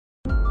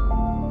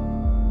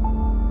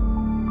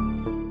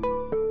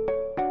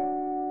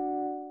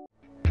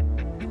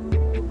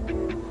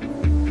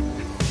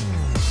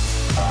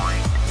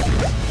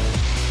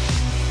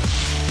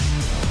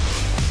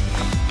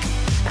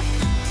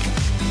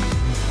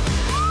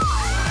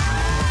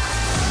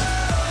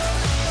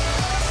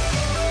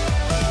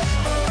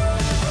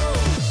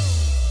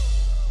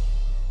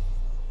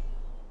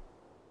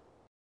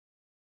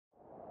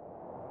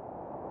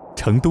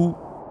成都，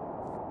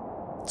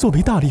作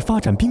为大力发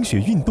展冰雪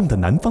运动的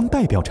南方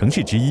代表城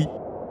市之一，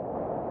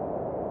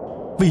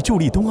为助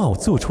力冬奥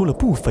做出了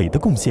不菲的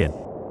贡献。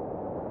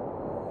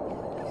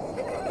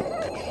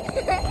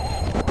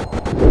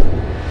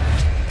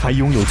它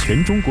拥有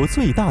全中国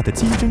最大的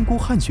金针菇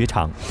旱雪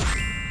场，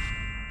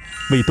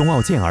为冬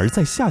奥健儿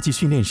在夏季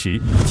训练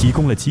时提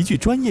供了极具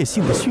专业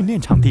性的训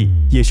练场地，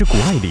也是谷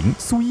爱凌、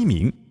苏一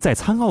鸣在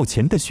参奥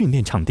前的训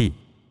练场地。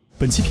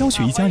本期飘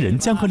雪一家人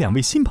将和2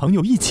位新朋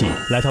友一起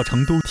来到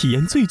成都，体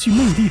验最具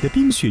魅力的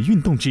冰雪运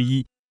动之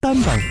一——单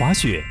板滑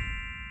雪。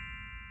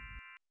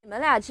你们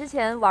俩之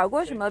前玩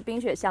过什么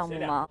冰雪项目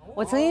吗？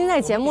我曾经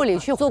在节目里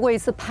去做过一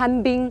次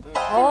攀冰。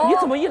哦，你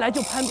怎么一来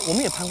就攀？我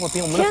们也攀过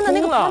冰，我们天哪，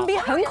那个攀冰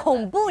很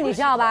恐怖，你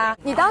知道吧？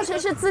你当时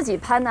是自己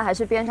攀的，还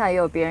是边上也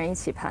有别人一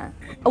起攀？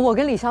我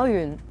跟李霄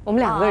云，我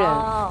们2个人。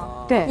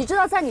哦，对，你知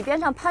道在你边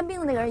上攀冰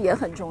的那个人也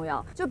很重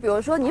要。就比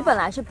如说你本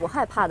来是不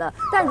害怕的，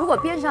但如果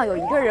边上有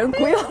一个人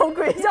鬼吼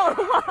鬼叫的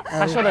话，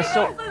他说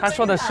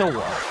的是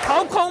我，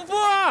好恐怖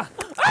啊！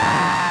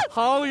啊，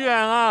好远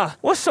啊，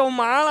我手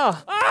麻了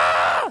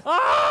啊！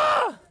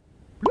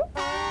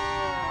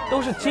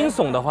都是惊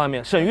悚的画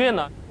面。沈月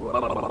呢？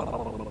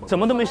怎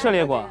么都没涉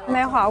猎过？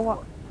没滑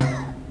过。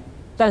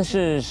但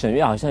是沈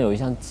月好像有一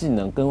项技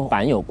能跟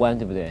板有关，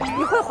对不对？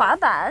你会滑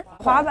板？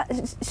滑板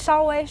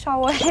稍微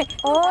哦。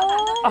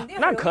啊，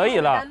那可以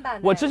了。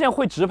我之前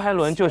会直排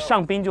轮，就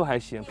上冰就还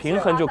行，平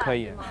衡就可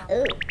以。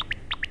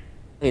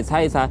可以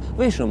猜一猜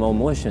为什么我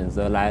们会选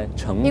择来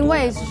成都？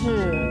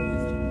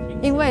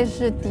因为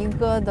是迪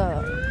哥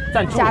的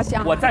家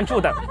乡，我赞助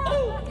的。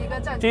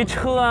这些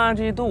车啊，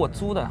这些都我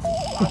租的。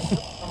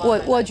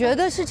我觉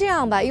得是这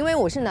样吧，因为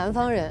我是南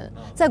方人，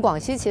在广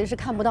西其实是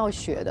看不到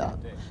雪的，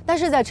但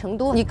是在成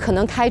都，你可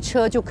能开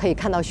车就可以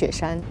看到雪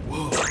山。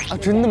啊，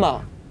真的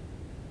吗？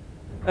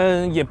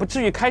也不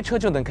至于开车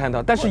就能看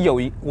到，但是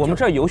我们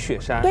这儿有雪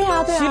山。对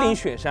呀，西岭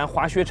雪山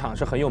滑雪场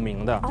是很有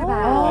名的。对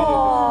吧？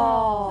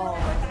哦。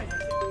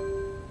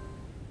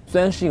虽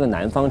然是一个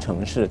南方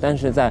城市，但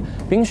是在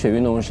冰雪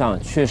运动上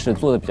却是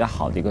做得比较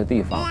好的一个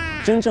地方。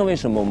真正为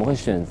什么我们会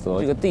选择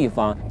这个地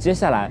方？接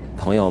下来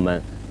朋友们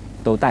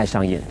都戴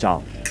上眼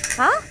罩。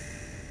啊？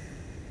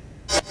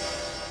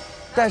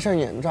戴上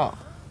眼罩？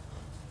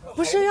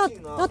不是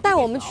要带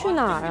我们去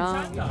哪儿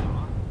啊？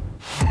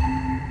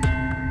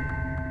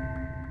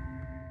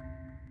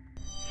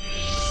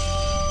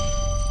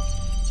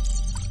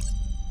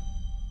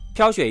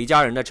飘雪一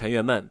家人的成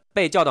员们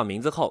被叫到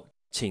名字后，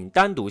请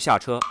单独下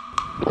车。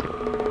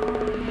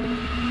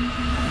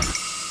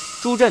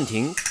朱正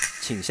廷，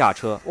请下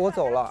车。我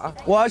走了啊，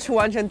我要去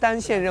完成单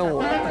线任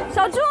务。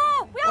小朱，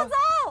不要走。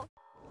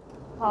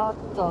好，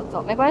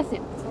走，没关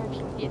系，这是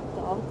平地，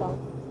走。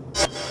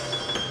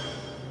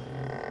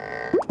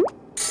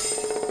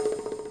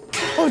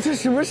哦，这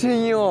什么声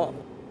音哦？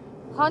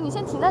好，你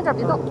先停在这儿，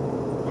别动。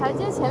台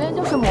阶前面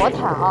就是魔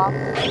毯啊，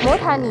魔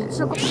毯你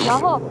是，然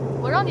后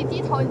我让你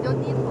低头，你就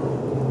低头。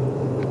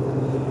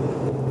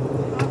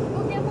好，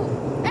不颠簸。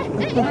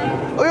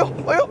哎呦，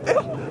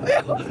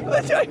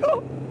加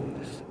油！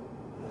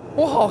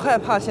我好害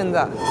怕，现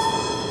在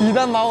一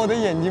旦把我的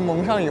眼睛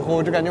蒙上以后，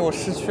我就感觉我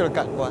失去了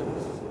感官。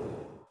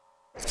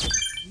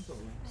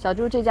小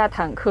猪这架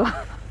坦克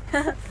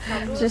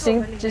执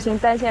行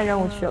单线任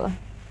务去了。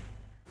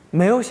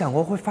没有想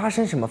过会发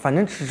生什么，反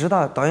正只知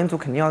道导演组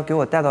肯定要给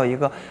我带到一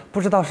个不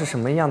知道是什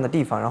么样的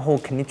地方，然后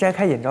肯定摘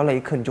开眼罩那一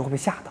刻，你就会被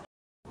吓到。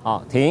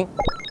好，停，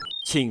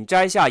请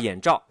摘下眼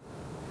罩。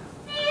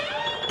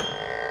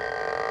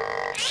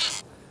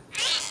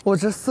我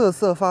这瑟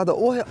瑟发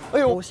抖，哎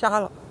呦，我瞎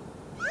了。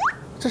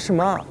这什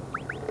么啊？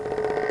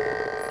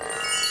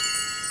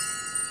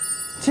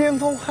尖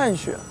峰旱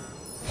雪。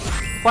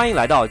欢迎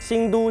来到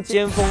京都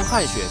尖峰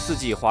旱雪4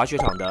季滑雪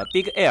场的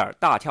Big Air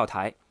大跳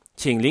台，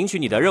请领取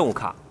你的任务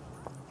卡。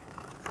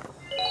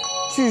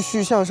继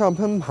续向上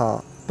奔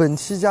爬，本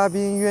期嘉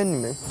宾约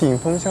你们顶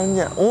峰相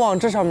见。我往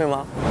这上面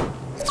吗？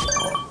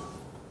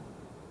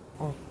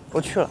哦，我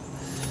去了。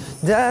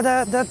哒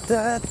哒哒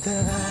哒哒。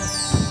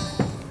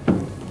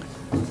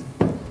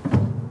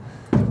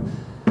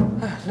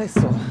哎，累死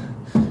我了。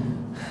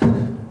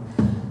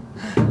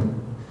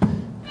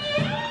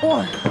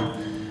哇，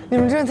你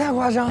们真的太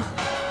夸张，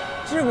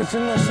这个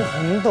真的是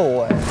很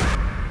陡哎。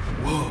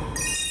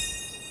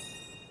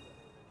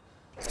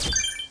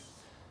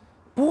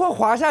不会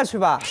滑下去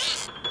吧？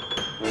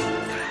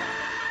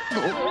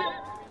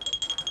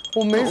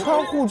我没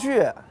穿护具。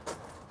哎，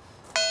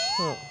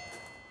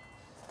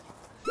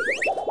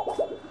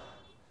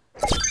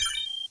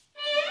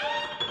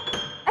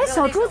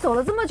小猪走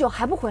了这么久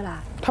还不回来？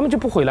他们就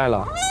不回来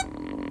了。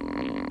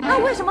那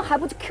为什么还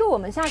不 Q 我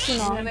们下去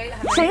呢？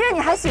沈月，你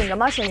还醒着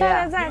吗？沈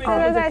月，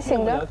在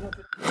醒着。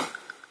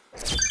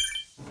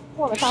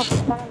过了大坡，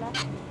来，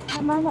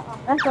慢慢的啊，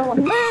来，等我。哎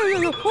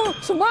呦，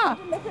什么？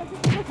没事，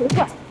回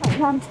转，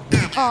看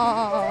他。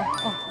哦。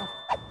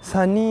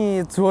三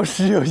妮着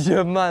实有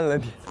些慢了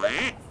点。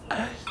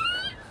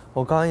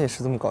我刚刚也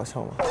是这么搞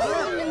笑吗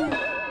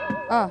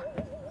？2、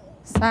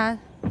3、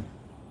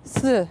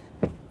4、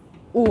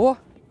5。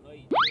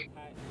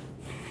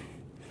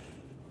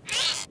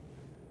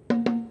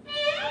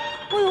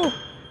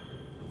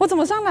怎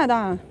么上来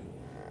的？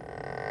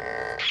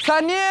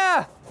三妮，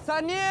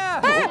三妮！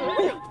哎，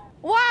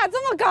哇，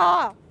这么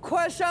高！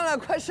快上来，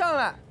快上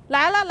来！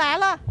来了来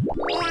了！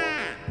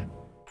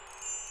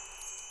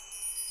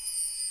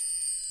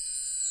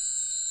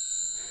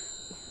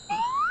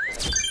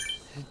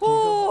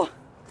哦，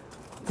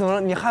怎么了？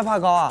你害怕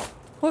高啊？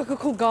我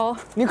恐高。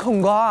你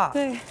恐高啊？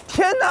对。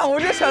天哪！我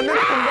就想跟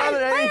恐高的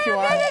人一起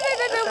玩。别，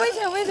危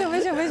险危险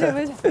危险危险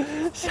危险！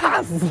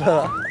吓死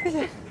了！危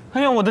险！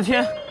哎呀，我的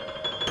天！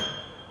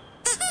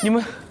你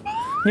们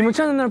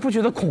站在那儿不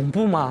觉得恐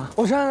怖吗？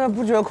我站在那儿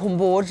不觉得恐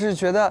怖，我只是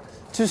觉得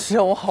就是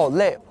我好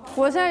累。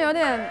我现在有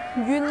点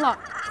晕了。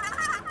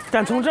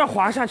敢从这儿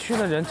滑下去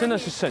的人真的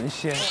是神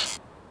仙。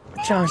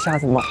这样下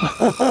子吗？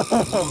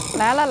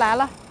来了来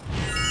了。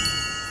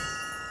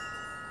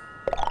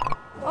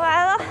我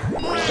来了。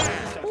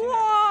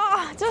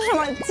哇，这是什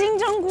么金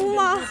针菇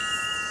吗？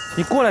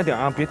你过来点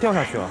啊，别掉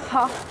下去了。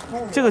好。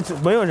这个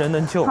没有人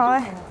能救。好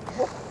哎。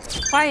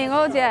欢迎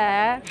欧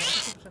姐。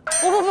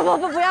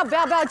不要，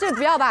这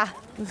不要吧。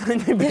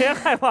你别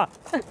害怕。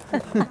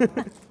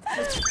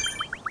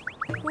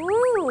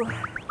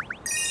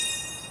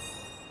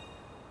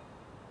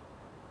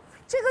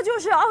这个就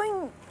是奥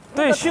运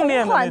对训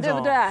练的那种，对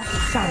不对？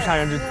吓不吓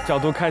人？这角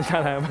度看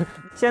下来，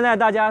现在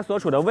大家所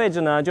处的位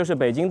置呢，就是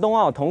北京冬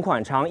奥同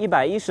款长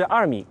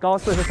112米、高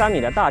43米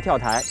的大跳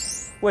台，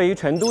位于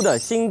成都的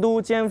新都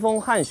尖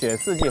峰旱雪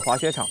4季滑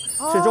雪场，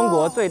是中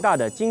国最大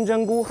的金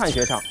针菇旱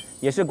雪场，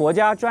也是国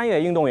家专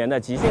业运动员的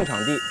集训场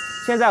地。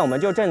现在我们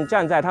就正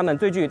站在他们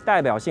最具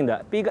代表性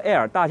的 Big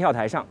Air 大跳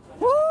台上，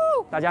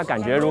大家感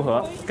觉如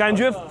何？感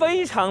觉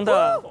非常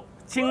的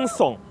惊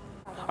悚。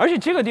而且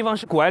这个地方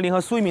是谷爱凌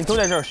和苏翊鸣都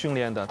在这儿训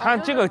练的，他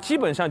这个基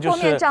本上就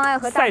是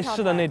赛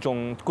事的那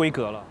种规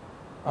格了。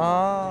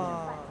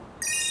啊！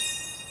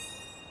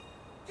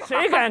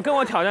谁敢跟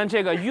我挑战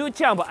这个 ？You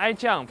jump, I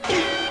jump，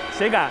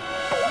 谁敢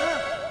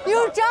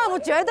 ？You jump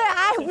绝对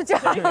I 不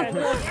jump。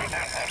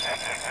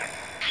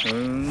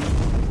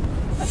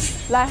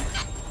来，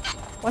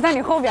我在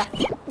你后边。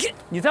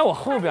你在我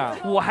后边，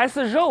我还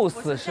是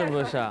Rose 是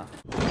不是？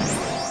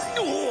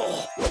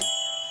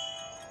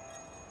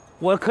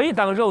我可以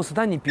当 Rose，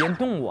 但你别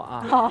动我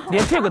啊！好，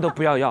连这个都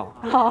不要。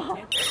好，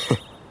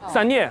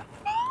三妮，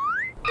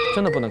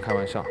真的不能开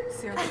玩笑。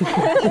最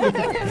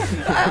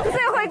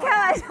会开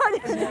玩笑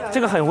就是。这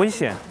个很危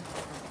险。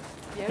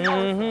我要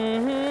干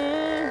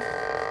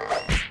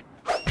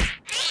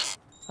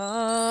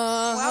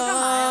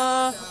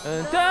嘛呀？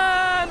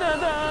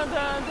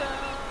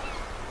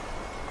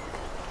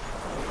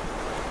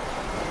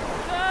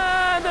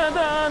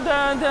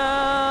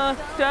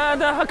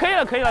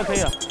可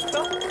以了。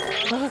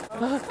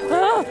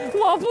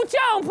我不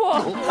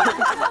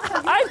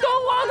jump，I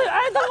don't want to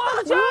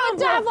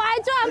jump， I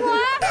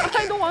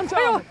don't want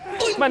jump，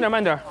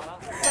 慢点。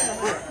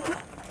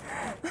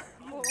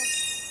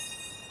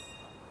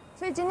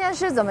所以今天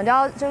是怎么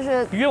着？就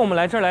是约我们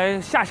来这儿来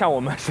吓我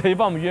们，谁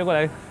把我们约过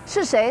来？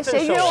是谁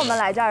约我们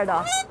来这儿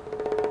的？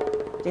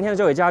今天的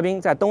这位嘉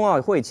宾在冬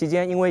奥会期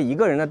间，因为一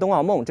个人的冬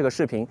奥梦这个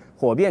视频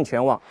火遍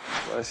全网。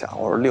我想，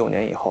我说6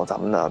年以后咱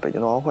们的北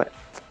京冬奥会，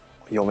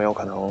有没有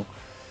可能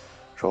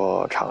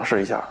说尝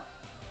试一下？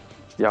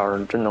要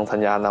是真能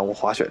参加，那我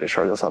滑雪这事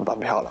儿就算办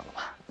漂亮了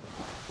吧。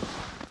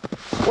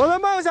我的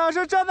梦想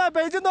是站在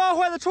北京冬奥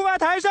会的出发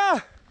台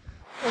上。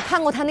我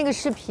看过他那个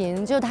视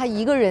频，就是他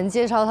一个人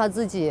介绍他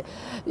自己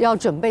要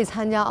准备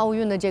参加奥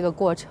运的这个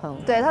过程。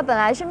对，他本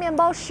来是面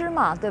包师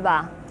嘛，对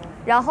吧？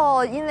然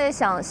后因为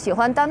喜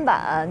欢单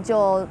板，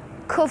就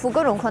克服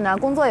各种困难，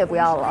工作也不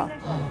要了。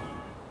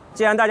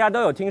既然大家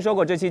都有听说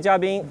过这期嘉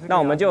宾，那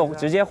我们就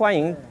直接欢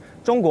迎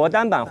中国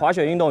单板滑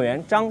雪运动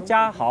员张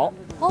家豪。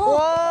哇！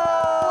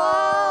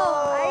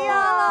哎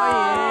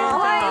呀，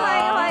欢迎！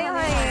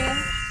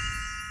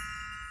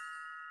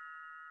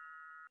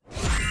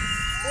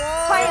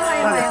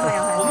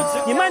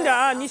你慢点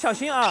啊，你小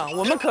心啊，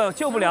我们可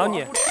救不了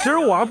你。其实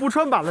我要不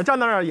穿板子站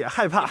在那儿也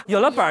害怕，有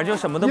了板就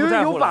什么都不在乎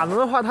了。因为有板子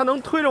的话，它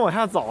能推着往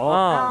下走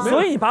啊。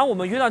所以你把我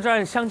们约到这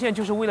儿相见，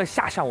就是为了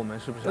吓我们，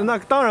是不是？那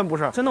当然不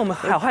是，真的我们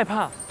好害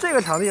怕。这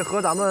个场地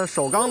和咱们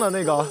首钢的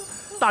那个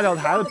大跳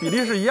台的比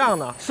例是一样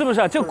的，是不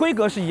是？这规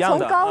格是一样的，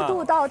从高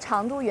度到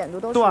长度、远度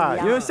都是一样的。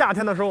对，因为夏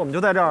天的时候我们就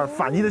在这儿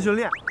反击的训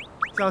练，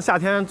像夏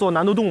天做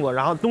难度动作，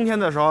然后冬天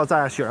的时候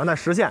在雪上再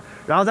实现，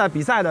然后在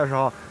比赛的时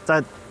候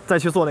再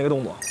去做那个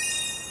动作。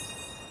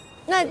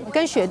那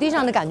跟雪地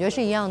上的感觉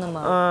是一样的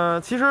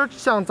吗？其实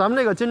像咱们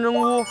这个金针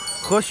菇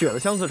和雪的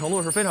相似程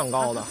度是非常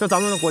高的，是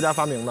咱们的国家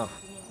发明的。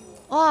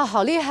哇，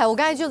好厉害！我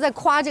刚才就在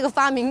夸这个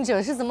发明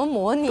者是怎么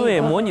模拟的。对，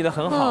模拟的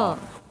很好。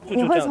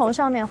你会从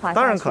上面滑下去？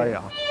当然可以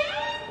啊。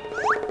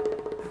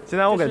现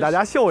在我给大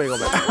家秀一个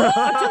呗。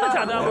真的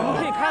假的？我们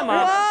可以看吗？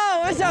哇，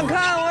我想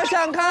看。我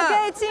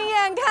可以亲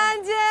眼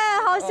看见，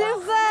好兴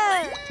奋。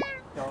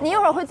你一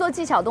会儿会做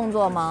技巧动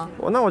作吗？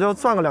那我就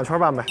转个2圈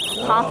半呗。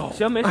好，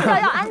行，没事。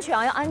要安全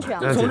啊，要安全。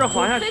从这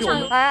滑下去。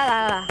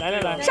来，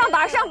上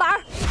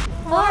板。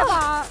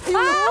哇！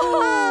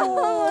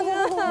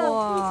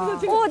哇，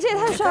这也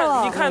太帅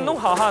了！你看弄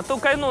好哈，都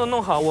该弄的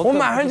弄好。我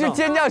马上就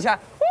尖叫起来。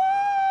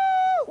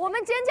我们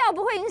尖叫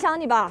不会影响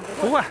你吧？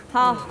不会。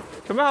好，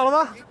准备好了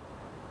吗？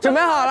准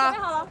备好了。准备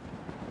好了。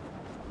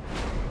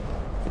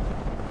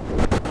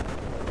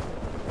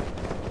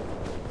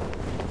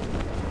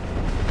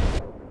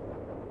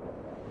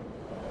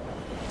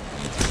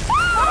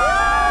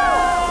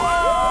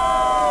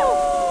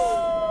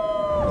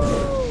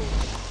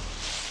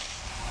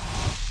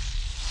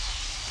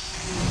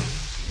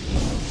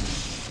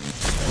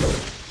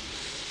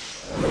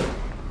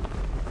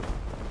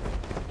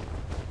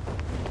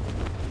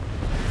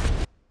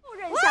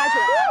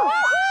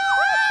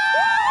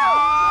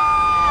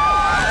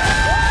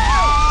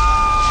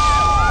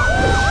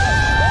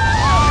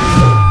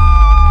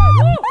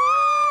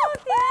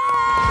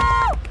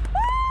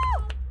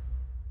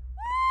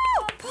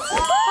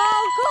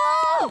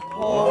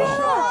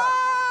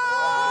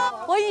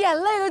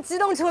激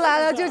动出来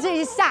了，就这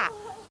一下，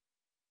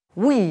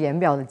无以言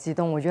表的激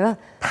动，我觉得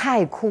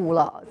太酷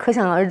了，可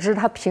想而知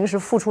他平时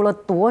付出了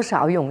多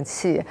少勇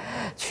气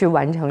去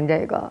完成这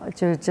个，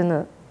就是真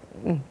的，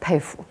佩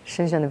服，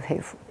深深的佩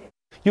服。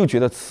又觉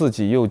得刺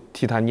激，又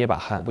替他捏把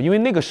汗，因为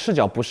那个视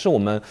角不是我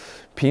们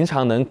平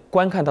常能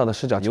观看到的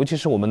视角，尤其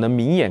是我们能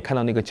明眼看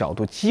到那个角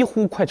度，几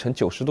乎快成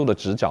90度的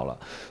直角了，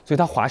所以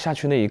他滑下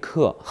去那一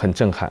刻很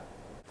震撼。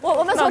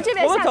我们从这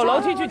边下，我们走楼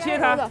梯去接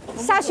他，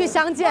下去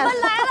相见。我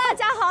们来了，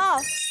嘉豪。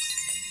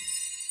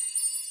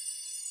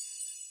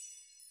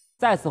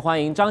再次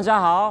欢迎张家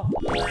豪。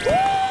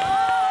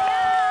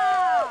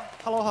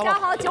Hello， 嘉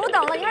豪久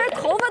等了，应该是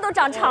头发都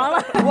长长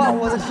了。哇，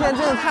我的天，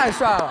真的太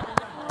帅了，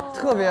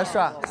特别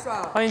帅。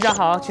欢迎嘉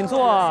豪，请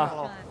坐。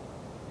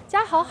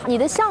嘉豪，你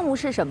的项目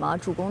是什么？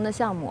主攻的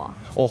项目？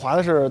我滑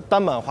的是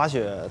单板滑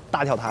雪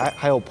大跳台，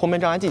还有坡面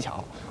障碍技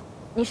巧。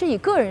你是以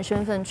个人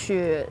身份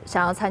去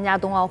想要参加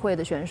冬奥会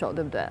的选手，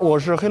对不对？我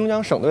是黑龙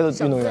江省队的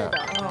运动员，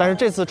但是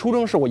这次出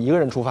征是我一个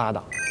人出发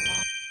的。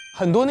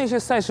很多那些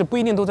赛事不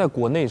一定都在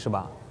国内，是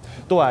吧？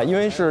对，因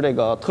为是这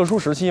个特殊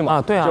时期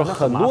嘛，对啊，就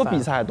很多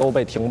比赛都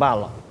被停办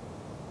了。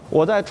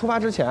我在出发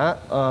之前，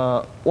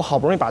我好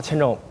不容易把签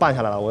证办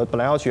下来了，我本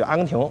来要去阿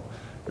根廷，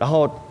然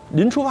后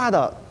临出发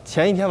的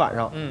前一天晚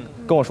上，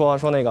跟我说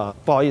那个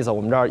不好意思，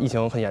我们这儿疫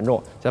情很严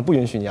重，现在不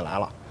允许你来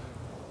了。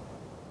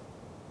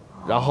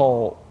然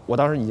后我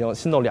当时已经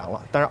心都凉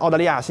了，但是澳大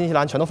利亚、新西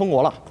兰全都封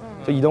国了，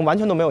就已经完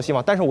全都没有希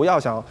望。但是我要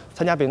想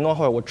参加北京冬奥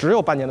会，我只有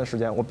半年的时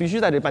间，我必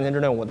须在这半年之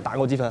内我打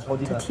够积分。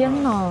天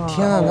哪！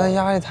天哪，那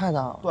压力太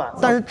大了。对，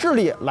但是智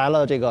利来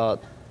了这个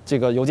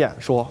邮件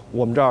说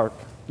我们这儿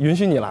允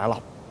许你来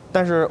了，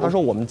但是他说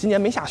我们今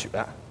年没下雪。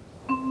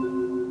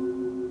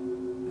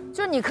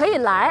就是你可以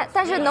来，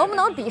但是能不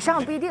能比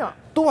上不一定。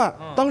对，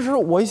当时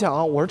我一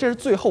想，我说这是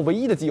最后唯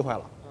一的机会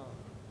了，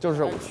就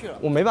是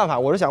我没办法，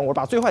我是想我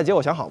把最坏结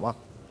果想好嘛。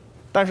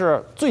但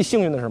是最幸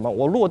运的是什么？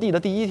我落地的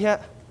第一天，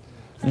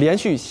连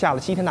续下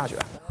了7天大雪。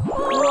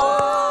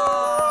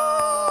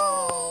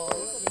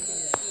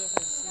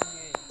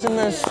真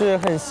的是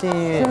很幸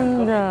运，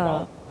真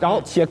的。然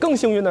后且更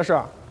幸运的是，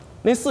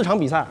那4场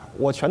比赛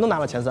我全都拿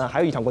了前3，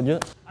还有1场冠军。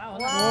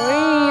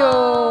哎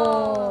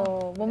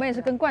呦，我们也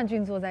是跟冠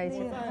军坐在一起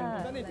的。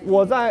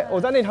我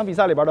在那场比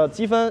赛里边的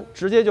积分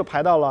直接就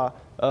排到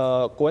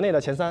了国内的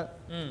前3。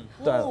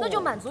对，那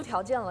就满足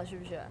条件了，是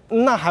不是？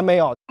那还没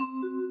有。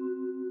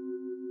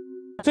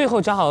最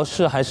后嘉豪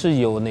还是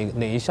有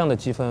哪一项的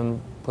积分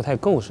不太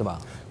够是吧？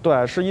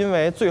对，是因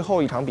为最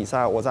后一场比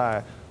赛我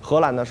在荷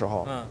兰的时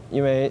候，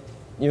因为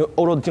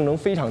欧洲的竞争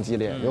非常激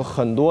烈，有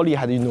很多厉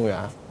害的运动员。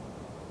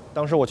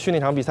当时我去那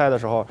场比赛的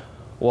时候，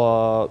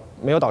我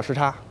没有倒时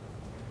差，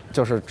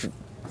就是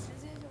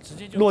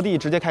落地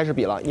直接开始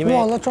比了。因为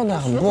哇，那状态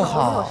很不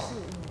好。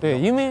对，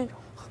因为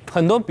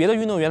很多别的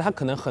运动员，他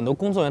可能很多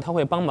工作人员他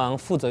会帮忙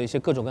负责一些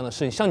各种各样的事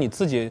情，像你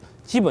自己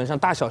基本上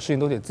大小事情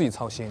都得自己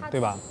操心，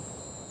对吧？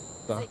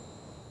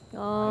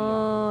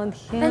哦，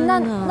天哪！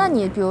那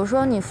你比如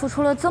说你付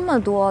出了这么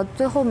多，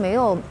最后没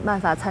有办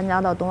法参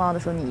加到冬奥的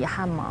时候，你遗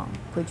憾吗？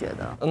会觉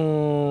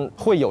得？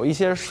会有一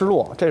些失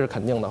落，这是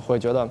肯定的，会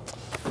觉得，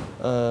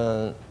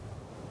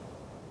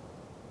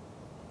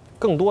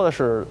更多的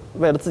是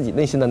为了自己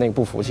内心的那个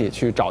不服气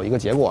去找一个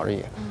结果而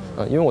已。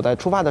因为我在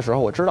出发的时候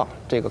我知道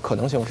这个可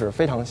能性是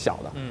非常小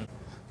的。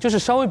就是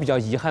稍微比较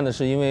遗憾的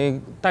是，因为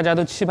大家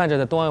都期盼着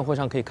在冬奥会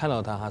上可以看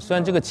到他哈，虽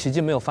然这个奇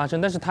迹没有发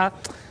生，但是他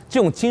这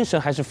种精神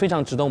还是非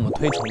常值得我们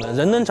推崇的。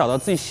人能找到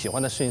自己喜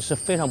欢的事情是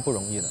非常不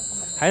容易的，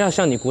还要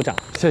向你鼓掌。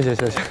谢谢。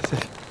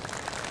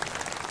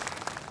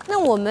那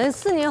我们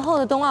4年后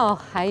的冬奥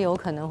还有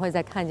可能会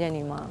再看见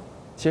你吗？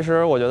其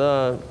实我觉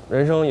得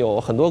人生有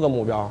很多个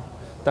目标。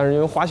但是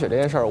因为滑雪这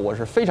件事儿，我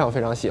是非常非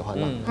常喜欢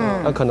的。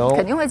那可能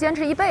肯定会坚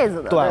持一辈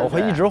子的。对，我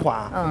会一直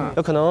滑。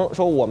有可能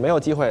说我没有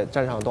机会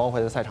站上冬奥会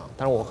的赛场，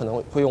但是我可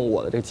能会用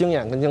我的这个经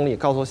验跟经历，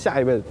告诉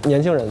下一辈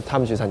年轻人他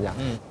们去参加。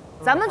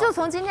咱们就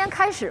从今天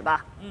开始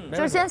吧，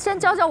就先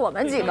教我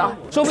们几个。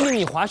说不定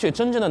你滑雪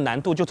真正的难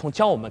度就从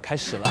教我们开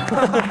始了。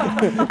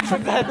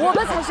我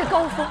们才是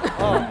高峰。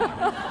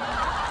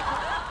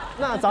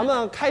那咱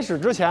们开始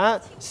之前，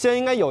先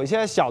应该有一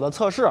些小的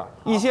测试，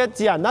一些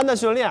简单的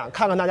训练，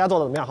看看大家做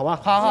的怎么样，好吗？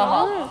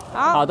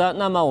好的，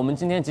那么我们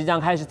今天即将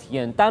开始体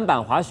验单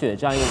板滑雪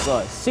这样一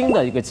个新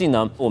的一个技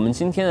能。我们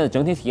今天的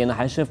整体体验呢，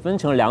还是分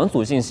成2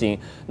组进行。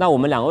那我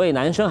们2位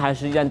男生还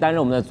是依然担任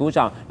我们的组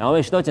长，2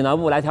位石头剪刀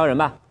布来挑人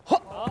吧。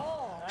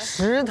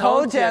石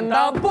头剪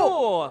刀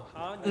布，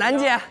楠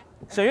姐，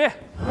沈月，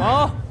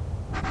好，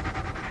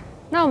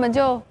那我们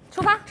就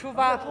出发，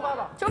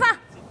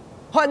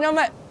换张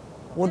妹，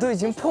我都已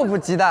经迫不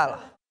及待了。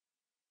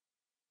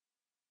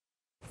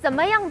怎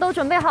么样都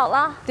准备好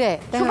了？对，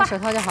戴上手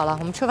套就好了。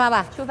我们出发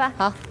吧。出发。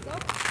好，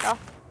走。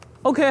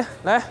OK，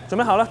 来，准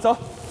备好了，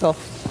走。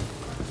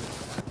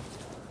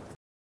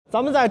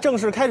咱们在正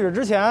式开始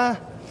之前，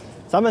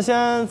咱们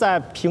先在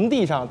平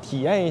地上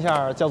体验一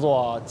下叫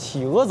做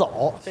企鹅走。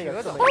哦，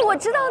我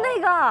知道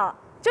那个，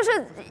就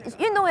是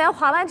运动员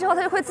滑完之后，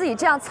他就会自己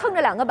这样蹭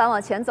着2个板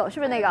往前走，是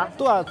不是那个？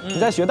对啊，你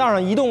在雪道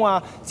上移动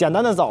啊，简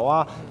单的走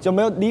啊，就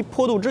没有离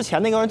坡度之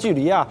前那段距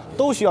离啊，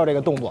都需要这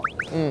个动作。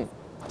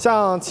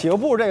像企鹅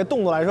步这个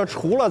动作来说，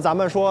除了咱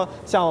们说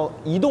像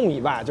移动以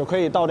外，就可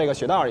以到这个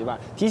雪道以外，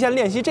提前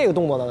练习这个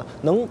动作呢，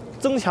能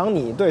增强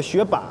你对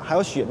雪板还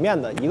有雪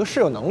面的一个适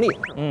应能力。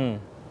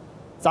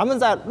咱们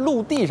在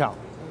陆地上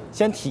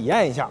先体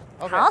验一下。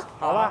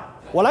好吧，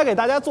我来给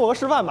大家做个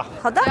示范吧。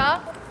好的。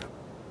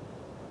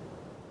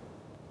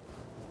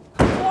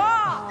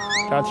哇，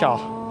这样跳。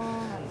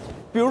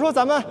比如说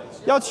咱们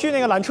要去那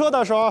个缆车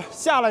的时候，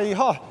下来以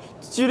后，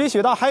距离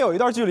雪道还有一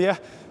段距离，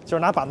就是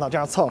拿板子这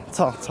样蹭。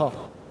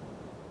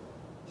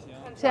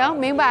行，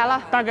明白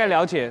了，大概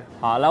了解。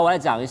好，来我来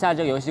讲一下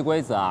这个游戏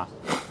规则啊。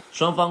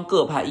双方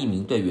各派1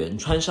名队员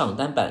穿上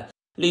单板，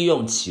利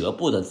用企鹅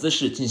步的姿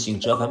势进行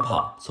折返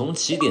跑，从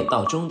起点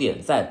到终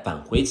点，再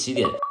返回起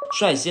点，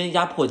率先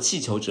压迫气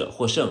球者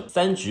获胜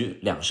，3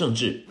局2胜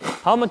制。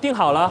好，我们定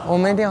好了。我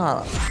们定好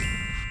了。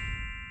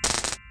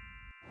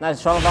那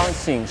双方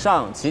请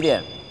上起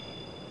点。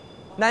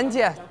楠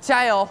姐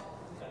加油！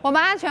我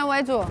们安全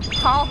为主。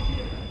好。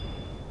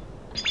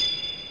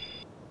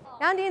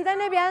杨迪，你在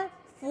那边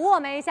扶我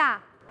们一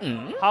下。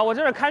好，我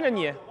这儿看着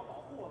你。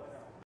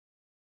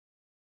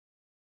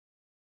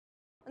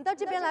你到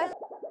这边来，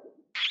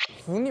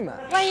扶你们。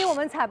万一我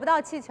们踩不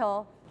到气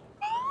球，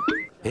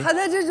还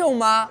在这种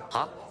吗？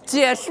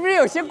姐是不是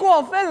有些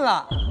过分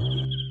了？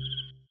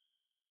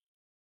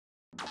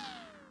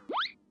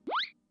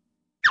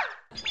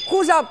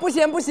护上，不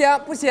行。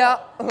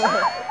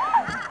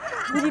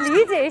你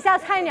理解一下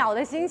菜鸟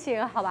的心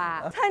情，好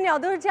吧？菜鸟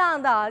都是这样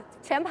的，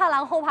前怕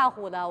狼后怕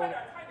虎的。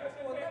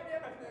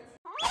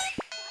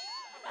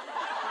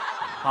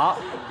好，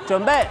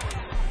准备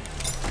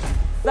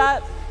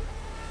，3、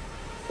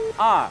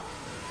2、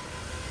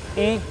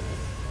1，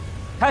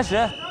开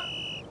始。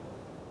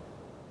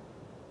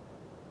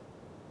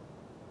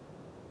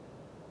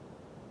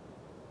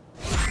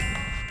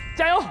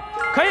加油！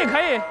可以，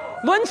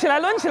抡起来！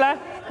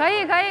可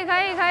以。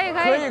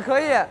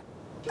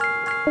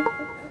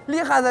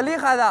厉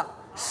害的，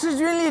势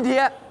均力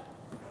敌，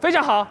非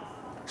常好。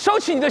收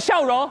起你的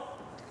笑容，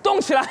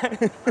动起来！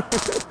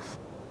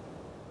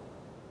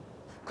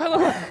快！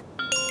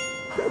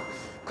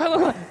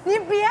你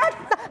别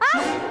打啊！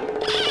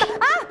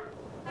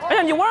哎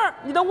呀，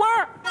你的弯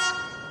儿！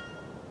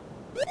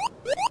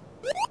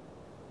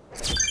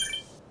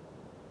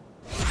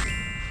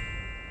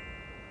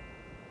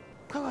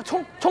快，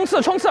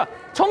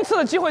冲刺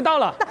的机会到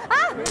了！啊！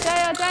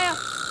加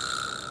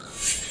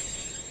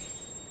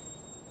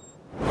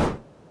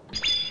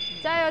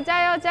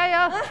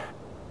油！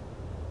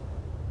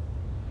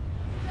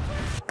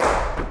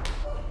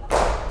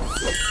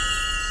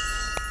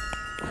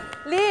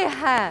厉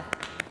害！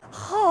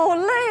好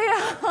累呀！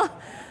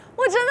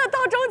我真的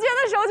到中间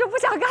的时候就不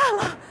想干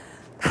了，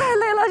太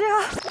累了这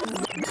个。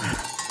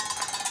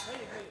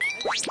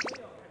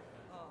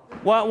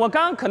我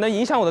刚刚可能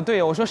影响我的队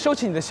友，我说收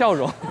起你的笑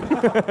容，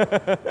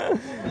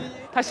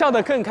他笑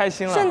得更开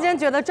心了。瞬间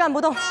觉得转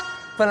不动。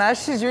本来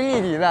势均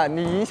力敌的，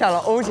你影响了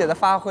欧姐的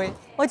发挥。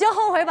我就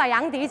后悔把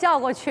杨迪叫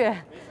过去，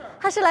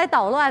他是来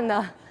捣乱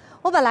的，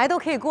我本来都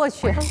可以过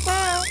去。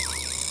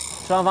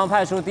双方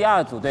派出第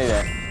2组队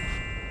员。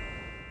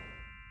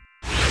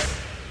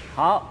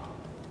好，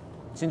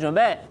请准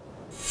备。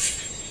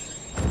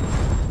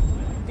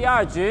第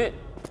2局，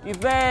预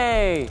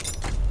备，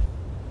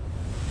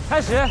开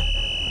始。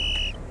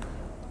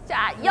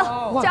加油！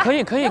哇，可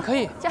以！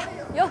加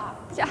油！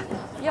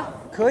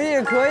可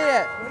以，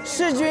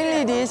势均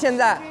力敌，现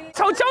在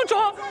好焦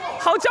灼！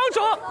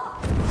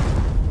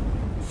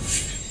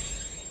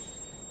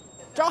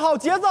找好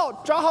节奏，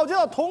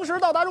同时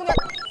到达终点。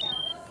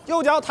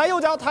右脚抬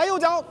右脚，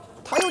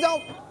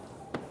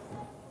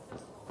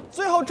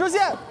最后直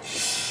线。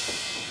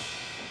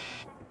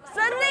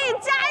孙俪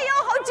加油！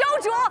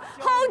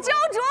好焦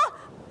灼！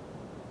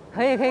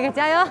可以，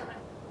加油！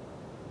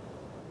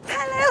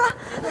太累了！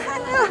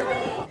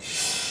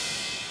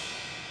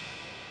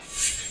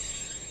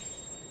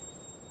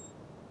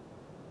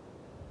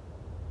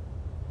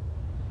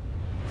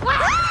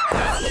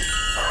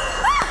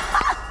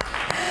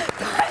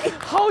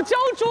好焦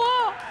灼。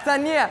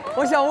赞妮，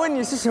我想问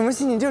你是什么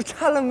心情？就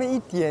差那么一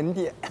点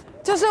点。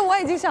就是我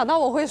已经想到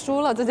我会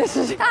输了这件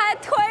事情。他还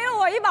推了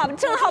我一把，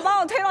正好把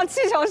我推到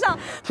气球上。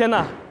天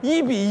哪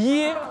，1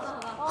比1，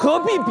何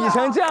必比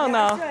成这样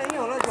呢？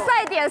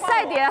赛点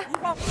赛点。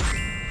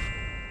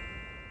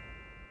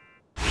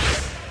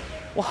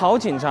我好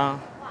紧张。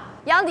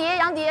杨迪，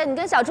你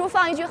跟小猪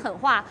放一句狠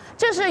话，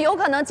这是有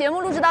可能节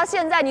目录制到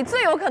现在你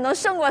最有可能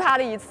胜过他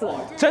的一次。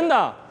真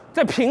的，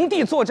在平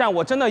地作战，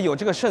我真的有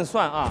这个胜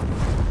算啊。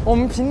我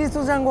们平地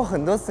作战过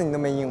很多次，你都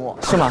没赢我，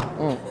是吗？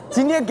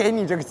今天给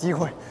你这个机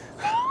会。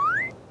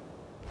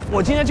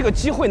我今天这个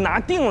机会拿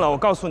定了，我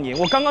告诉你，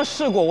我刚刚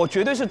试过，我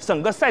绝对是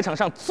整个赛场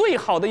上最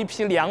好的一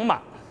匹良马。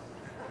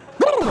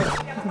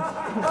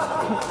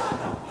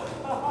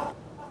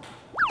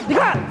你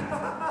看，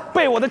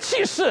被我的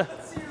气势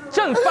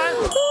震翻。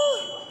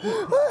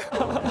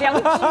良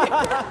机。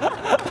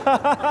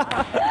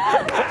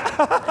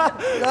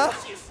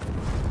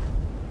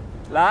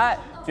来，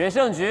决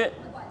胜局，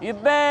预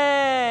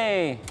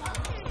备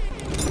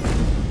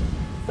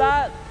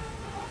，3、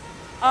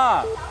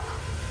2、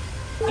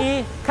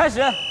1，开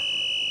始。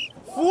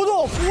幅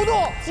度，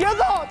节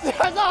奏。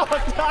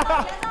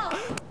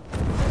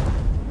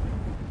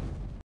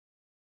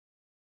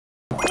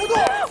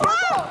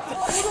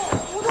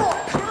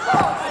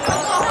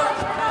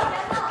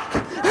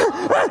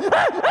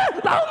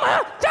老马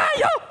加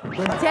油！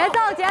节奏。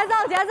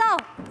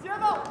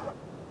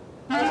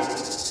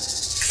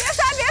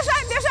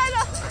别摔着。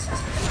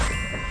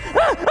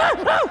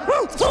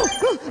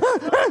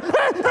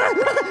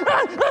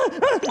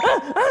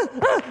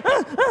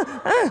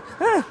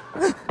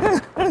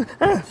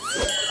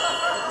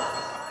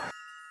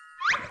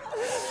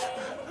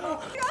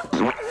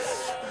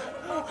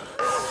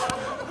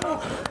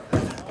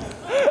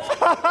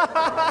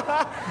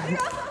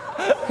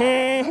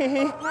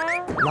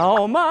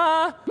老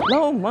马，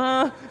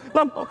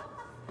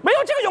没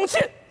有这个勇气。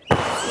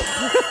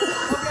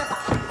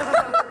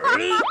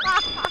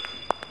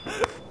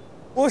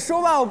我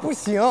说吧，我不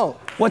行。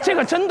我这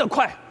个真的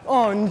快。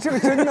哦，你这个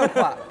真的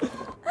快。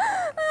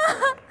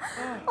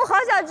我好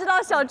想知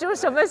道小猪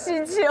什么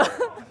心情。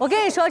我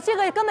跟你说，这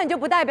个根本就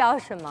不代表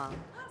什么，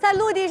在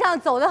陆地上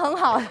走得很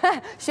好，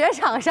在雪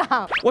场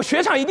上，我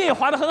雪场一定也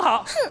滑得很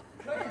好。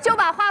就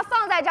把话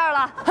放在这儿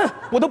了。哼，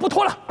我都不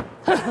拖了。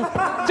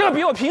这个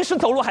比我平时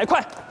走路还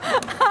快。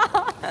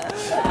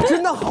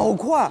真的好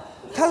快。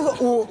他说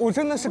我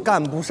真的是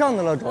赶不上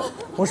的那种，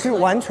我是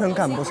完全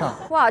赶不上。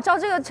哇，照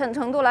这个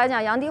程度来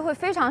讲，杨迪会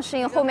非常适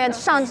应后面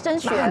上真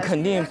雪。那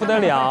肯定不得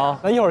了。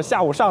那一会儿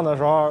下午上的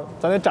时候，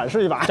咱得展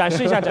示一把。展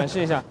示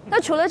一下。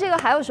那除了这个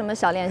还有什么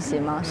小练习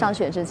吗？上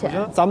雪之前？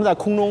咱们在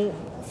空中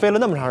飞了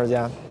那么长时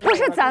间。不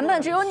是咱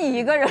们，只有你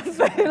一个人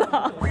飞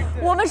了，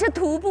我们是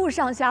徒步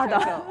上下的。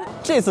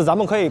这次咱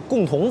们可以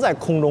共同在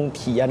空中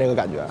体验这个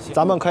感觉。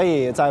咱们可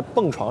以在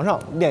蹦床上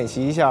练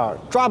习一下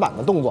抓板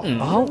的动作。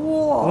哇，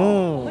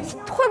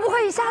会不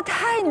会一下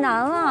太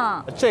难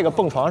了？这个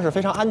蹦床是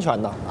非常安全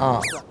的啊。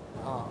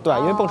对，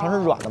因为蹦床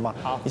是软的嘛。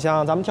你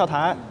像咱们跳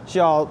台需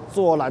要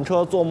坐缆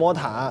车、坐魔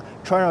毯，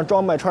穿上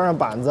装备、穿上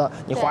板子，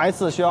你滑一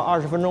次需要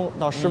20分钟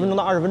到10分钟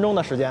到20分钟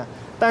的时间。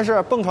但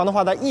是蹦床的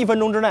话，在1分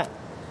钟之内，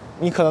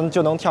你可能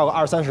就能跳个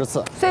20、30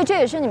次。所以这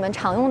也是你们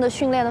常用的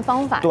训练的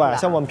方法。对，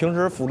像我们平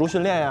时辅助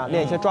训练呀，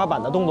练一些抓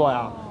板的动作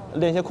呀，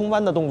练一些空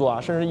翻的动作啊，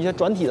甚至一些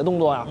转体的动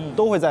作呀，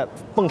都会在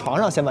蹦床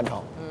上先完成。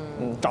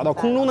找到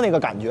空中的那个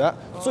感觉，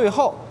最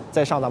后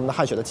再上咱们的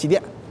旱雪的起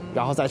点，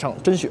然后再上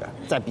真雪，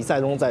在比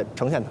赛中再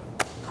呈现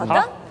它。好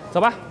的，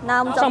走吧。那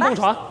我们走吧。上蹦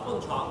床。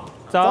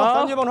走，咱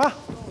们去蹦床。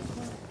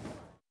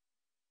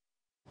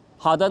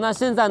好的，那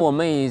现在我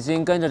们已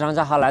经跟着张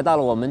家豪来到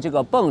了我们这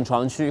个蹦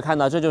床区，看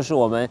到这就是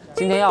我们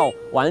今天要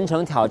完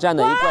成挑战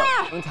的一个。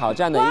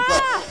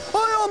哎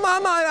呦妈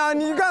妈呀，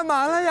你干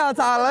嘛了呀？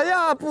咋了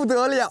呀？不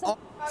得了！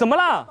怎么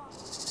了？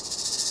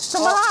怎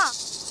么了？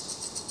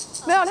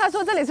没有，他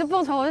说这里是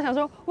蹦床，我就想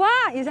说哇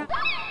一下。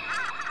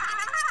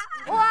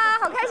哇，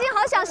好开心，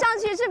好想上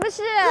去，是不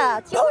是？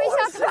体会一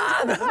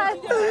下的快。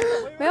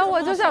没有，我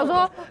就想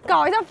说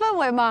搞一下氛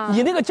围嘛。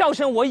你那个叫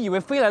声，我以为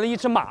飞来了一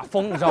只马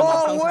蜂，你知道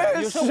吗？我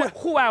也是。有时候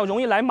户外容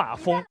易来马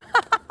蜂。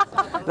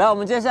来，我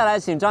们接下来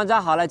请张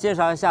家豪来介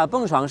绍一下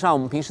蹦床上我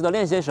们平时都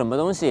练些什么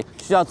东西，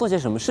需要做些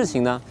什么事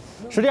情呢？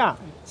是这样，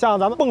像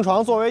咱们蹦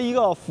床作为一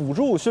个辅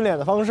助训练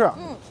的方式，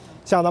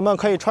像咱们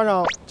可以穿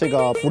上这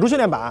个辅助训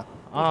练板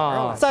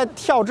啊，在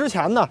跳之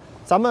前呢，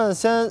咱们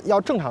先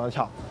要正常的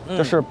跳。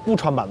这是不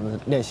穿板的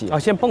练习啊，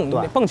先蹦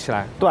起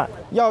来。对，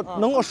要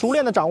能够熟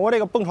练的掌握这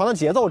个蹦床的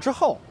节奏之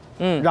后，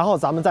然后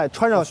咱们再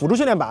穿上辅助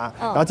训练板，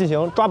然后进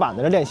行抓板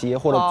的练习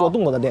或者做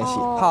动作的练习。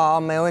好，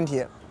没问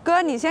题。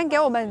哥，你先给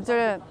我们就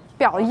是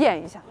表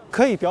演一下。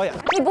可以表演。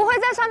你不会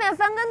在上面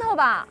翻跟头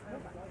吧？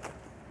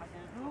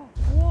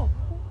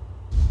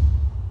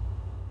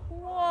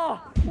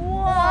哇！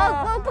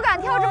我不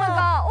敢跳这么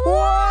高。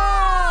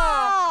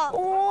哇！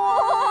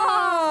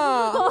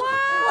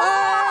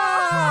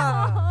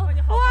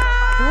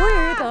如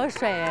鱼得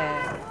水哎！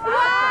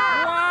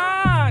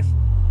哇！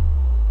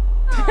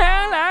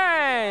天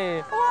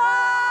嘞！哇！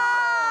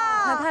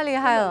他太太厉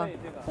害了，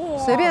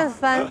随便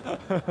翻。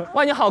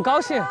哇，你好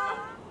高兴！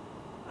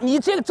你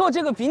做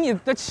这个比你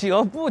的企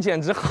鹅步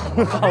简直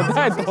好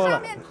太多了。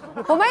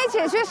我们一起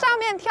去上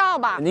面跳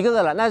吧。你一个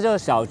个来，那就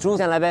小猪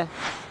先来呗。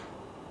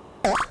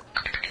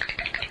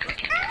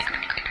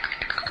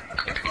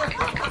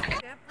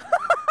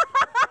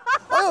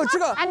哎呦，这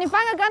个！哎，你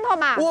翻个跟头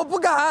嘛。我不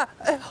敢。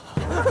哎。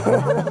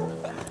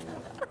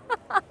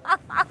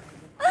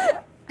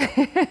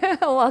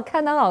我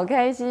看他好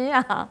开心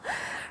呀，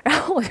然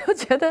后我就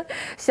觉得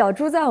小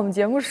猪在我们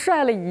节目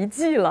帅了一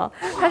季了。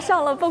他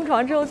上了蹦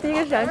床之后，第一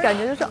个闪感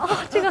觉就是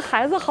这个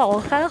孩子好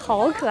憨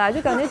好可爱，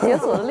就感觉解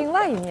锁了另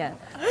外一面。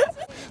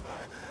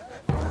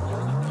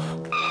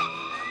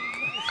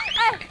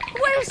哎，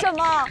为什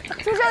么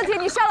朱正廷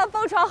你上了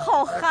蹦床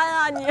好憨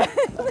啊你？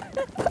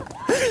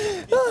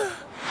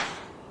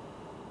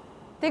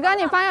迪哥，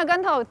你翻个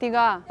跟头，迪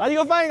哥。来，一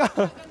个翻一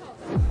个。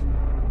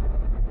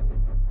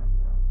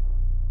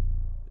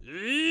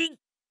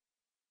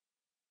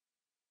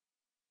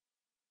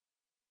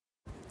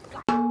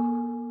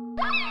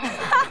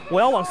我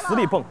要往死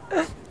里蹦。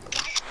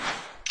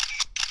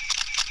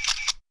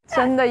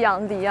真的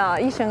杨迪啊，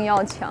一生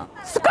要强。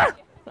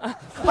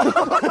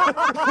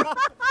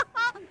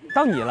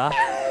到你了。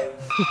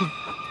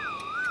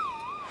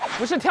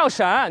不是跳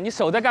绳，你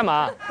手在干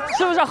嘛？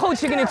是不是后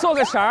期给你做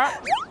个绳儿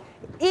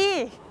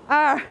？1、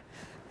2、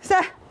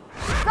3，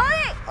走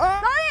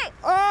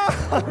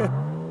你！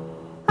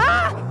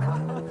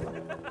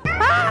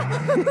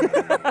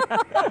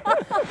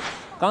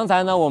刚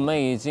才呢，我们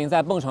已经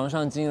在蹦床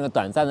上进行了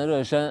短暂的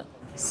热身，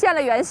现了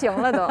原形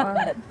了都。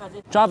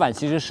抓板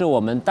其实是我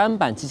们单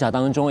板技巧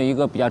当中一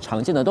个比较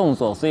常见的动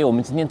作，所以我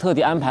们今天特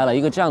地安排了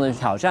一个这样的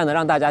挑战呢，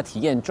让大家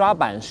体验抓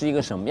板是一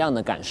个什么样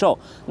的感受。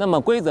那么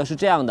规则是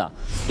这样的：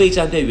对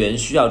战队员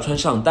需要穿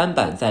上单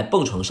板，在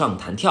蹦床上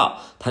弹跳，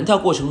弹跳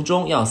过程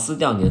中要撕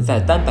掉粘在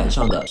单板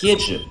上的贴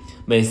纸。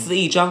每撕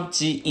一张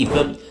积1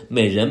分，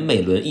每人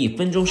每轮1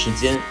分钟时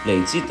间，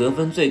累积得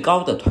分最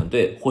高的团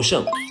队获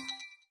胜。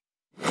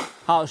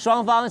好，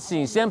双方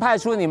请先派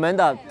出你们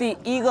的第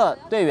1个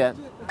队员。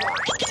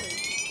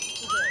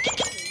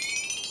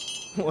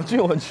我去，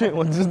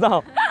我知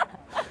道。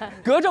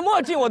隔着墨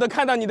镜我都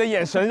看到你的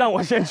眼神，让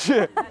我先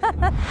去。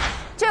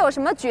这有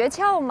什么诀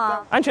窍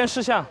吗？安全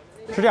事项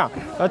是这样，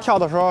跳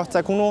的时候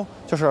在空中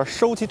就是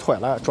收起腿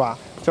来抓。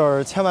就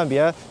是千万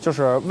别，就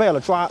是为了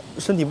抓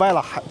身体歪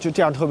了，还就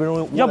这样特别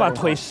容易。要把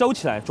腿收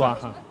起来抓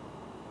哈。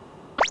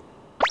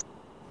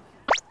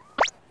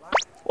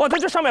哇，在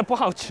这上面不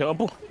好企鹅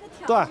步。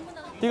对，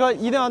一个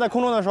一定要在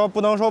空中的时候，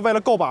不能说为了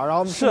够板，然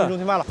后身体重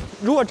心歪了。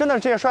如果真的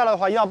这些摔了的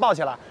话，一定要抱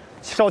起来，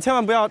手千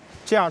万不要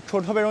这样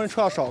戳，特别容易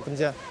戳到手跟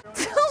肩。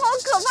这好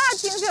可怕，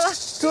听起来。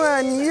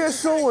对你越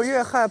说我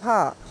越害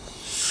怕。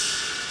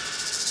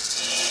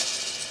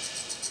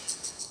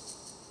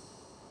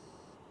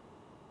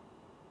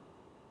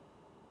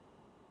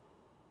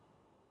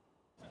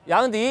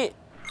杨迪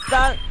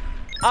，3、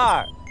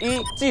2、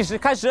1，计时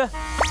开始。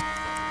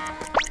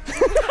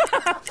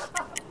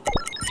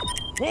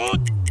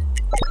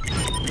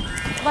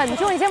稳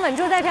住，你先稳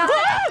住再跳。哎，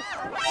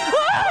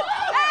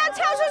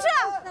跳出去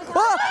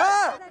了！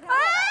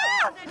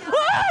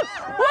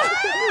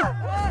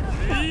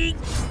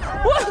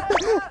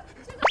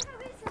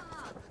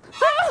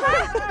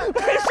没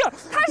事，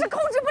他是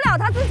控制不了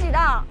他自己的。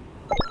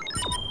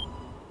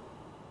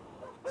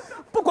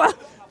不管，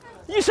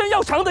一身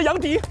要强的杨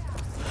迪。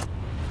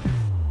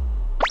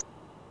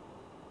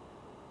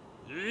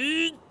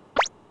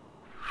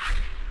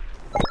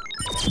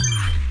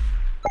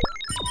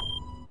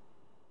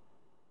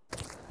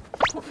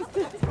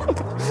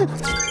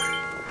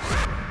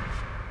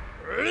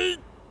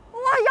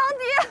哇，杨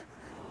迪！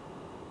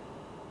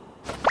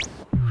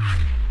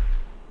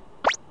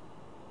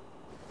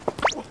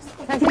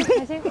开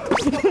心，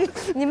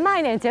你慢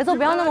一点，节奏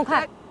不要那么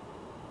快。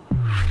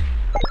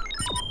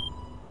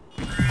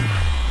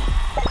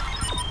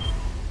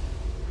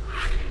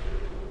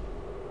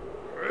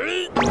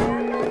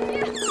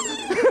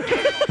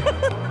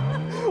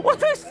我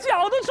的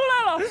脚都出来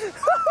了，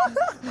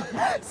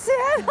鞋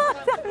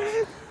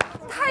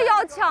太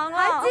要强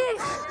了。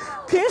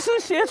平时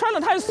鞋穿的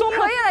太松了。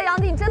可以了，杨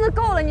迪，你真的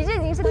够了，你这已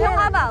经是天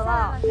花板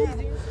了。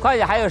快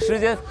点，还有时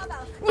间。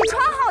你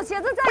穿好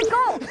鞋子再够。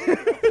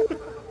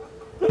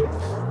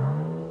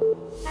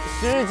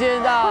时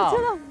间到。我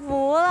真的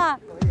服了。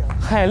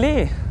海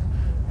丽，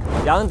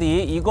杨迪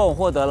一共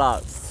获得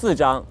了4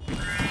张，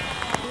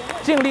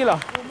尽力了，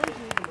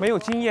没有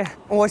经验。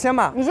我先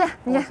吧。你先。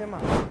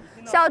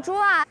小猪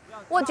啊，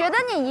我觉得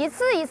你一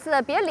次一次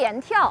的，别连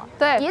跳，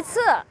对，一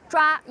次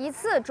抓，一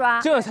次抓，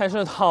这才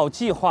是好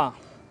计划。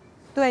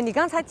对你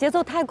刚才节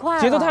奏太快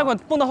了，节奏太快，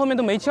蹦到后面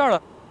都没劲儿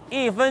了。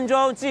1分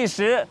钟计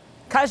时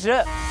开始。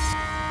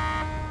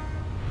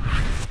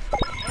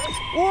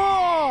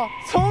哇，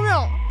聪明，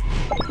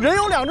人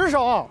有2只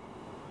手。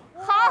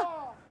好。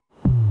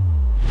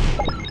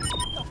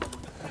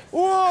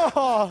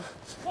哇，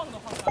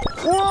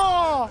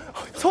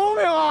聪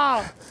明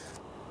啊！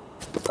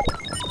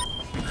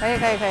可以。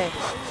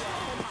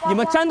你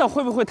们粘的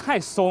会不会太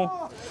松？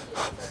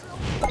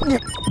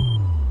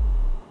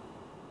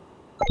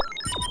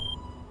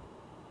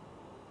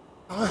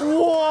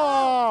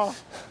哇！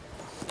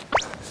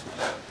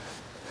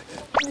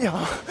娘！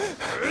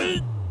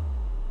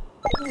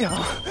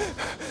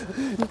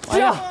哎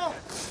呀，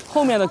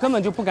后面的根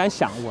本就不敢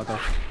想，我都。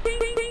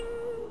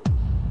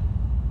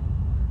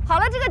好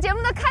了，这个节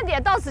目的看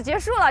点到此结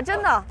束了，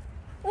真的。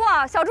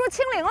哇，小猪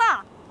清零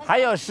了。还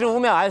有15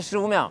秒，还有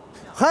15秒，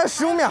还有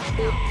15秒。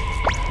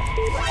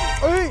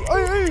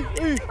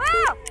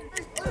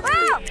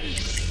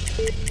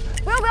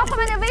不用，后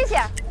面那危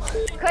险，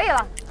可以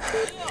了。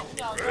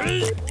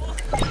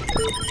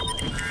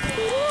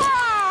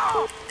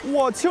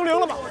我清零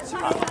了吧？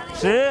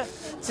时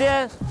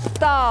间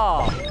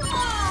到。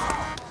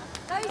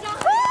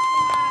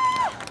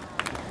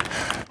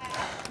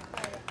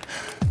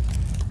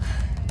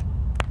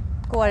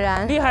果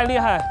然厉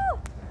害，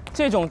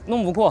这种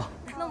弄不过，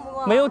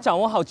没有掌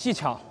握好技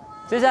巧。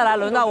接下来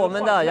轮到我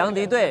们的杨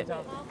迪队，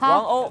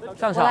王鸥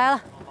上场。我来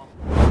了，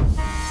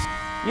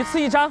一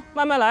次一张，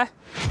慢慢来。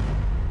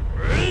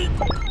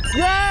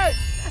耶！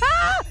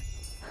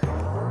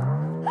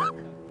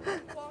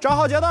张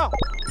浩杰到，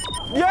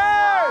耶！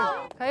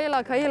可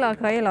以了，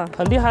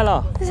很厉害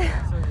了。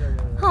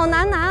好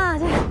难拿啊！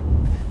这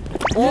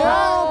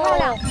哇，漂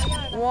亮！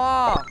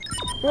哇！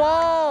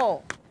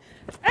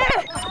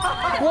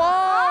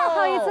最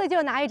后一次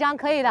就拿一张，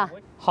可以的。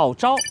好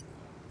招！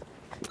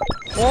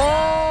哇！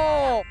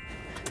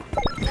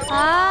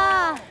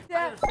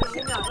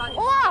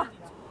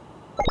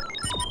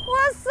哇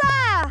塞，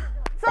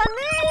怎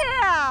地？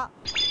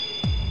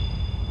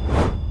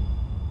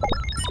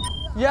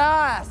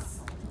 Yes，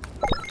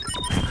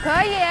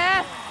 可以。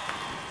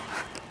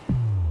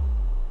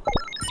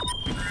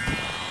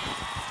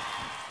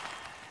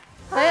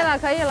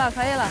可以了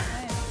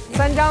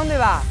，3张对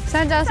吧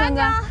？3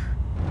张。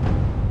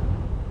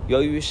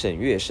由于沈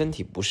月身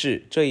体不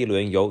适，这一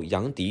轮由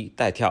杨迪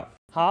代跳。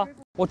好，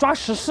我抓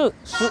14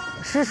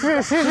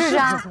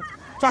张，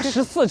抓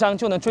14张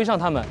就能追上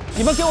他们。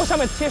你们给我上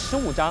面贴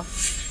15张。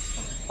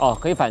哦，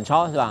可以反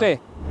超是吧？对。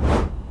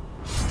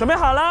准备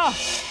好了。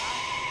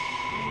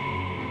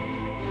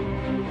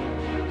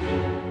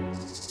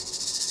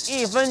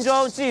1分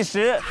钟计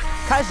时，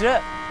开始。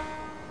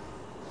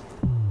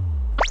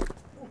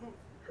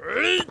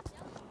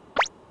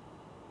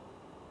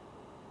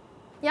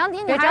杨迪，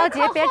你别着急，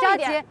别着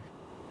急。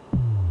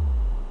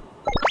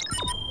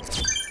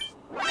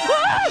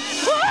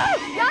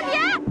杨迪，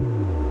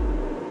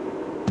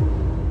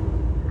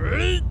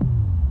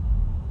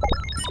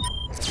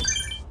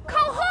靠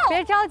后，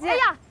别着急。哎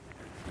呀，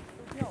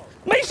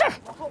没事。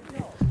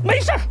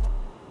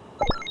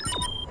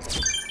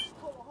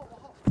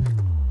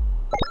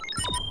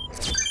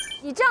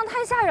你这样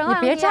太吓人了，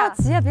你别着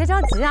急，别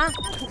着急啊！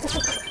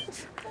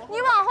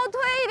你往后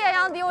退一点，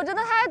杨迪，我真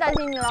的太担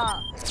心你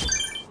了。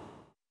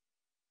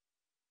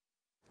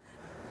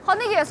好，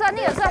那个也算，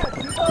那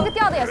个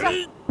掉的也算。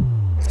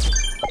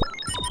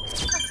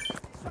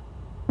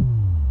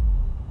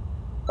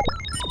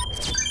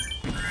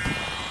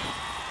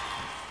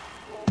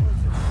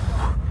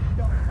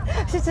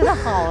是真的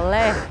好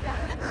累。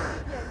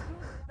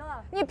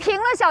你平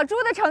了小猪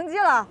的成绩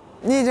了。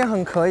你已经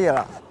很可以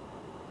了。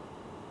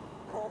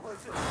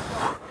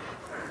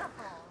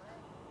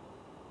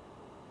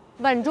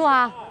稳住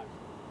啊！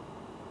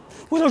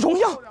为了荣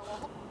耀。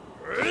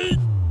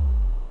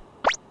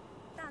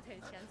大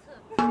腿前侧。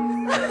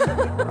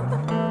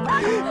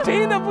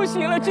真的不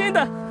行了，真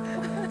的。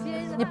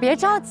你别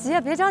着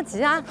急，别着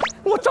急啊！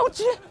我着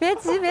急。别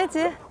急，别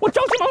急。我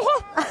着急忙慌。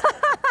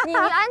你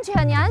安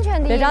全，你安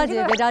全第一。别着急，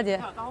别着急。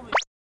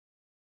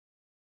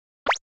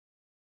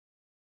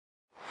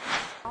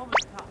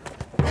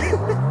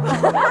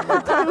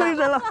太累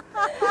人了。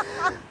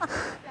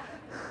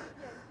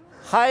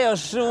还有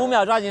15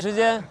秒，抓紧时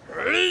间。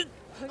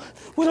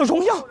为了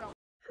荣耀。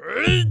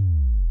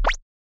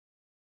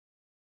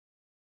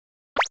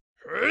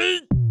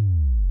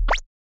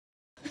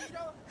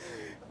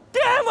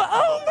Game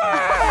over！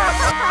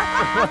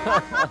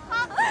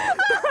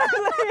 太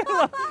累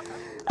了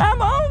 ，I'm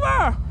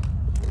over。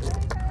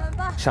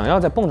想要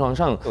在蹦床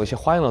上有一些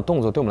花样的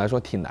动作，对我们来说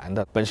挺难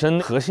的。本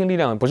身核心力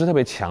量不是特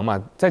别强嘛，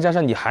再加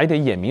上你还得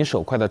眼明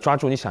手快的抓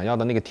住你想要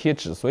的那个贴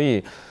纸，所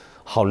以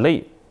好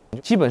累。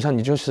基本上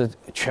你就是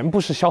全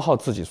部是消耗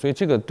自己，所以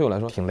这个对我来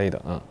说挺累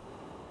的。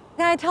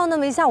刚才跳那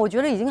么一下，我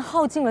觉得已经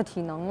耗尽了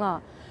体能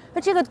了。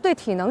那这个对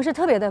体能是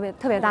特别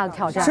大的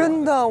挑战。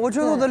真的，我觉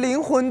得我的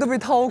灵魂都被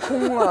掏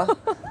空了。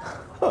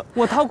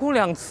我掏空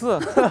2次，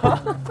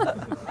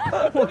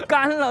我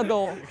干了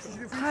都，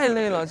太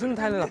累了，真的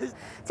太累了。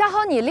嘉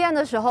豪，你练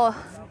的时候，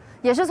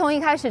也是从一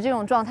开始这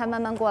种状态慢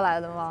慢过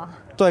来的吗？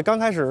对，刚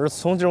开始是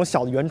从这种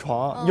小的圆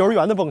床、幼儿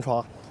园的蹦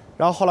床，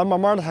然后后来慢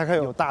慢的才开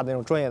始有大的那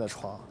种专业的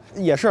床。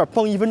也是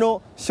蹦1分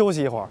钟休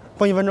息一会儿，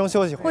蹦1分钟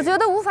休息一会儿。我觉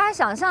得无法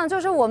想象，就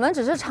是我们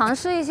只是尝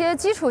试一些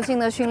基础性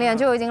的训练，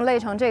就已经累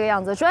成这个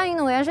样子。专业运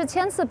动员是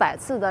1000次100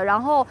次的，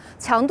然后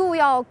强度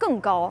要更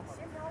高，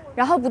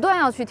然后不断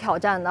要去挑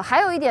战的。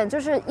还有一点就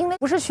是因为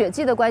不是雪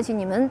季的关系，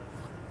你们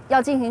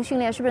要进行训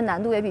练，是不是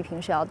难度也比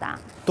平时要大？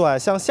对，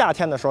像夏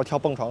天的时候跳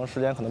蹦床时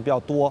间可能比较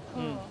多，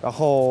然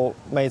后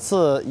每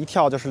次一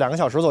跳就是2个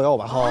小时左右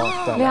吧。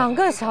对，2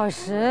个小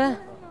时。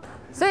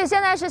所以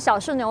现在是小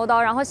试牛刀，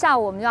然后下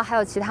午我们还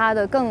有其他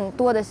的更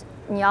多的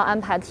你要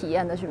安排体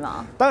验的是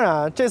吗？当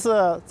然，这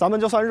次咱们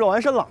就算热完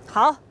身了。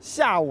好，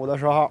下午的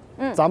时候，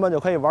咱们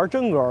就可以玩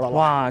真格了。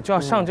哇，就要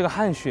上这个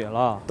旱雪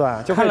了。对，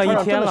就看了一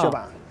天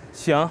了。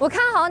行，我看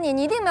好你，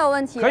你一定没有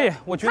问题。可以，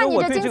我觉得我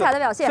看你这精彩的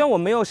表现。虽然我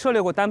没有涉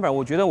猎过单板，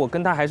我觉得我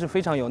跟他还是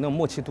非常有那种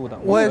默契度的。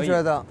我也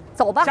觉得。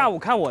走吧。下午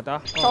看我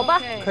的。走吧。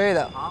可以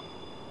的。好。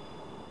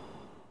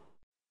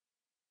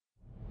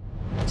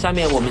下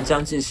面我们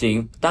将进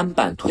行单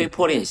板推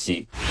坡练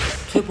习。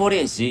推坡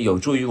练习有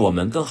助于我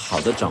们更好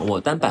地掌握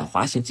单板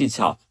滑行技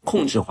巧，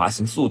控制滑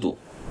行速度。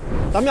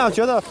咱们要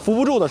觉得扶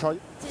不住的时候，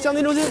降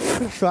低重心，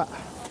甩。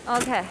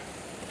OK。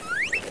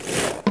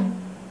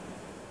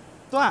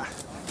对，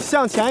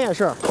向前也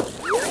是。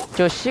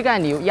就膝盖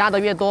你压得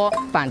越多，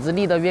板子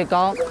立得越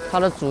高，它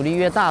的阻力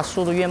越大，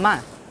速度越慢。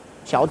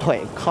小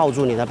腿靠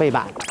住你的背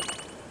板，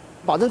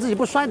保证自己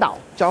不摔倒。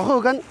脚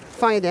后跟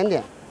放一点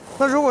点。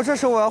那如果这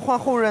时候我要换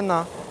后刃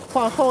呢？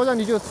换后刃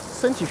你就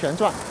身体旋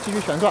转，继续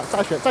旋转，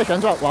再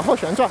旋转，往后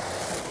旋转。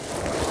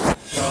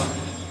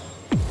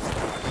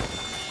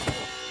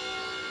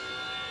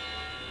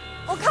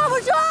我靠不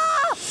住啊！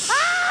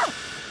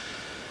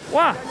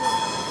哇！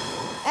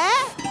哎，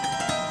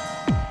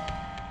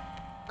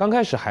刚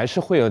开始还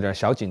是会有点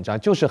小紧张，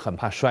就是很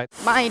怕摔。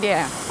慢一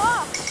点，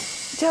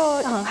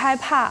就很害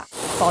怕。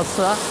保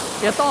持，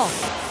别动。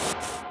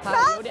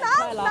有点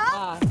快了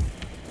啊！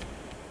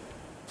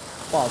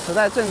保持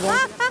在正中。不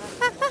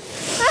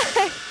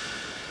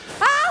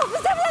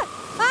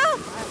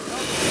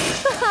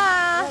是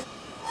啊！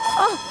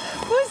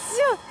不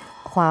行。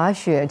滑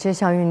雪这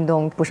项运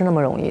动不是那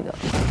么容易的。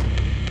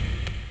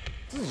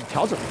自己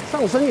调整，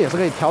上身也是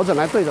可以调整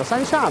来对着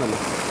3下的嘛。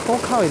多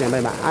靠一点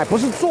背板，哎，不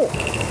是坐，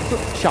是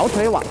小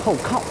腿往后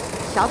靠，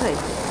小腿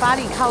发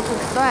力靠住，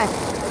对，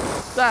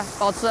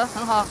保持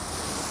很好，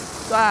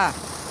对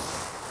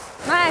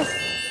 ，nice。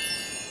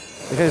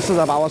你可以试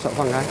着把我手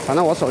放开，反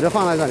正我手就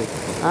放在这里，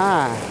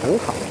哎，很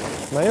好，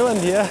没问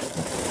题。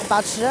把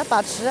持，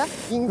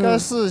应该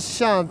是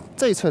向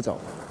这侧走，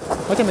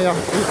发现没有？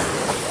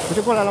不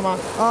就过来了吗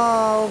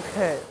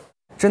？OK，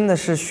 真的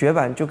是雪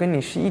板就跟你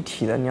是一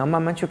体的，你要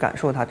慢慢去感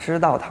受它，知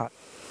道它。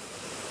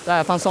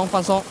对，放松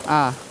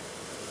啊，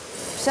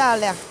漂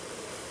亮，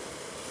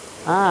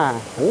哎，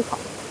很好。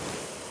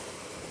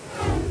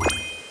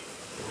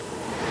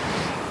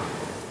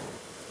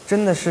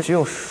真的是只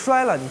有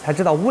摔了，你才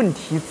知道问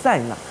题在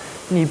哪。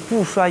你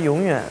不摔，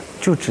永远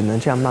就只能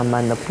这样慢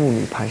慢的步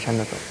履蹒跚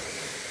的走。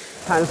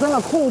产生了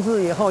控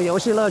制以后，游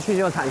戏乐趣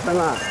就产生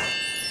了。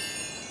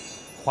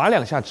滑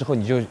2下之后，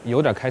你就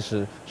有点开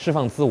始释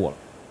放自我了。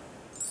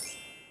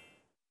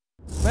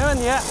没问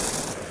题。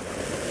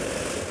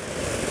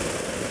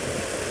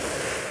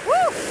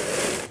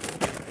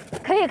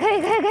可以。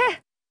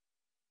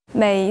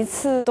每一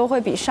次都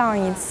会比上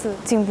一次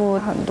进步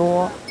很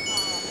多。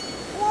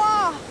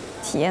哇！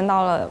体验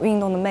到了运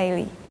动的魅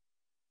力。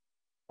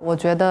我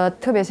觉得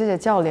特别谢谢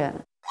教练。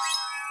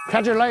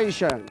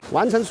Congratulations，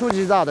 完成初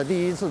级道的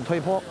第1次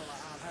推坡，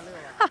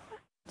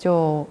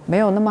就没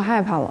有那么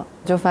害怕了，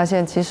就发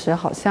现其实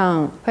好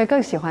像会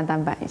更喜欢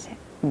单板一些。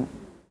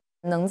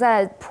能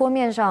在坡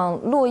面上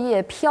落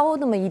叶飘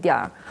那么一点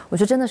儿，我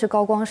觉得真的是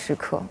高光时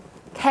刻，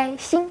开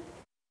心。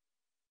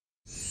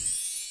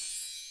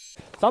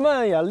咱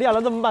们也练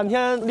了这么半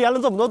天，练了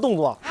这么多动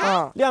作，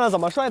练了怎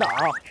么摔倒，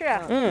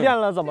练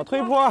了怎么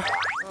推坡，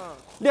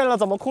练了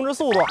怎么控制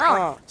速度，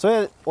所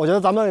以我觉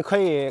得咱们可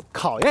以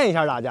考验一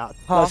下大家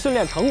的训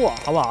练成果，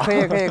好不好？可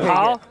以。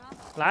好，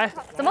来，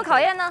怎么考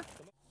验呢？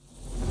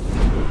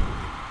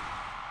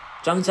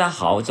张家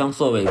豪将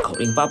作为口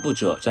令发布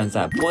者站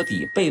在坡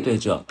底，背对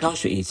着飘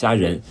雪一家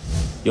人。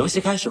游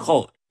戏开始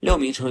后，6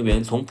名成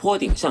员从坡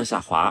顶向下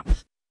滑。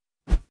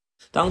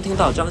当听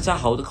到张家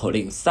豪的口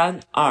令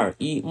3、2、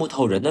1木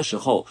头人的时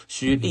候，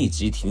需立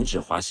即停止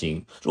滑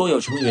行。若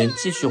有成员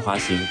继续滑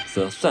行，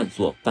则算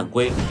作犯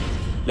规。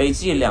累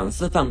计2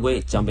次犯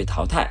规将被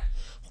淘汰。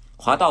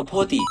滑到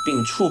坡底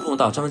并触碰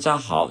到张家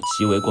豪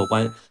即为过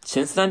关。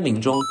前3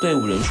名中队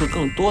伍人数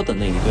更多的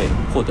那一队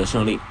获得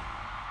胜利。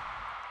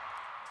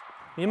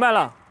明白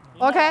了。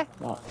OK。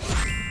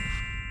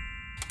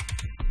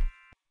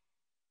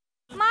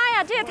妈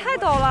呀，这也太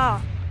陡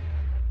了！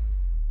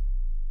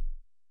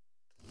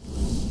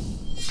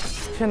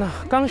天哪，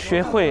刚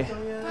学会，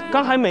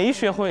刚还没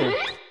学会。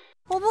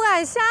我不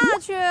敢下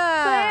去。对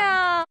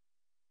呀。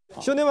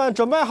兄弟们，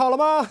准备好了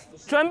吗？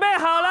准备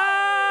好了。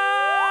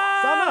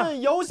咱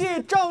们游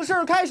戏正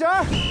式开始。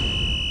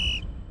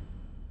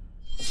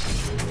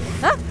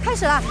开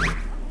始了。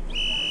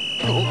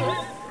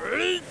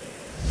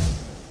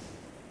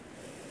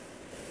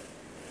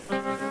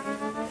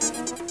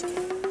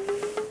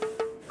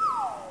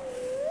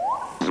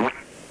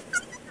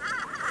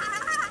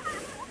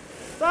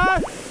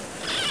3、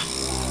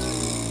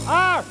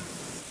2、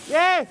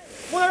1，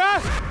木头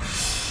人，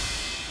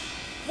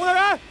木头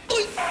人，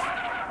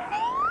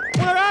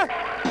木头人。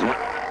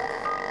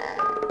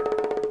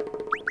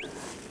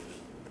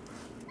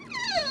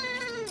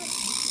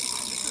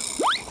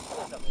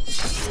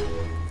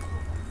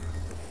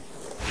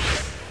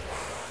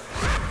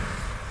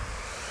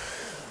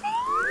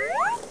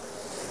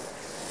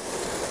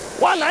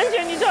楠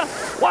姐你这，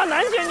哇，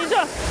楠姐你这。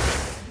3、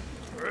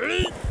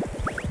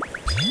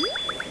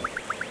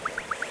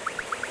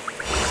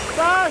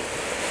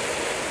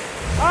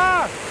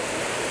2、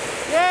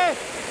1，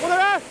木头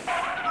人，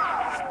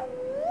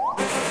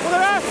木头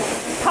人，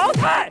淘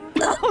汰，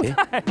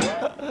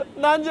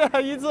楠姐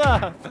一次，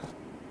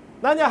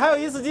楠姐还有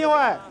一次机会。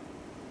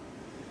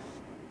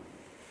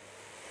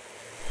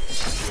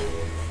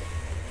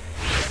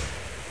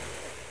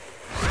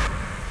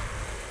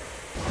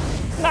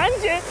楠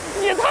姐，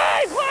你也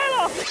太快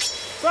了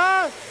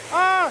！3、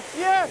2、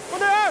1，木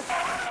头人。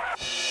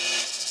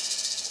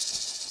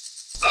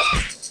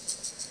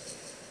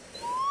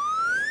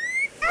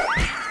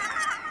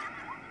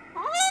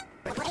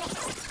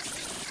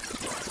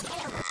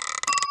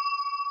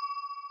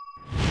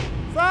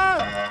3、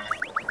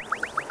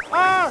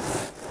2、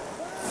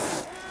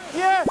1，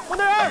木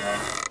头人。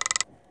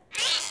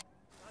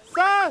3、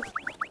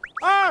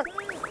2、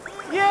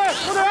1，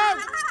木头人。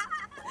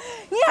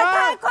你也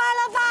太快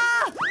了吧！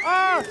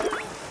 2、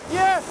1，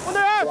木头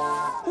人。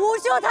捂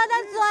住他的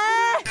嘴。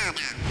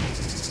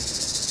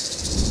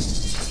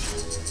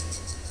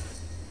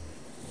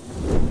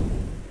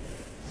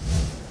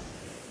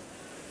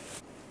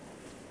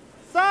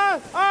3、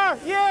2、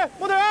1，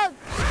木头人。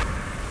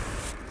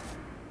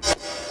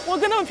我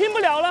跟他们拼不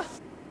了了。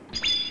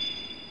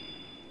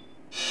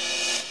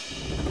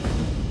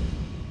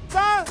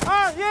3、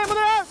2、1，木头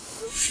人。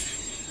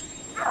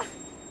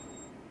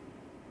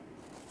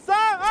3、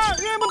2、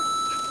1，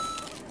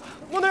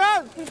木头人。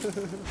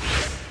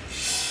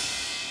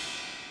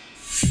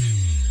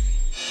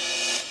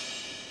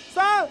3、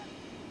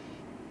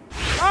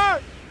2、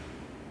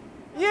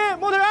1，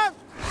木头人。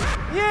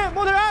1，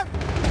木头人。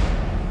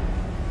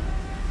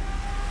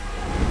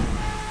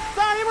3、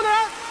1，木头人。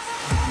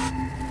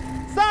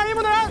3、1，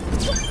木头人。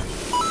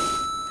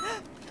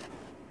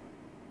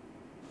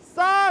3、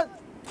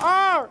2、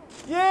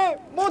1，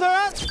木头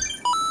人。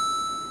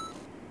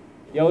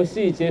游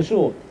戏结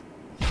束，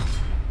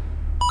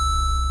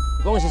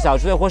恭喜小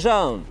猪队获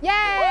胜！耶！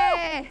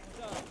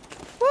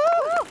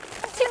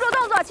庆祝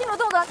动作，庆祝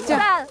动作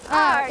，3、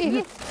2、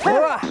1。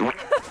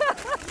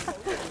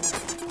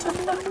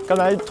刚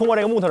才通过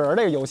这个木头人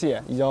这个游戏，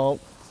已经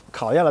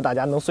考验了大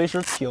家能随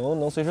时停、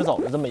能随时走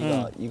的这么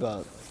一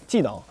个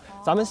技能。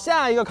咱们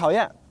下一个考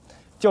验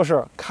就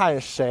是看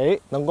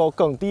谁能够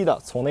更低的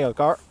从那个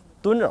杆儿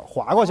蹲着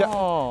滑过去。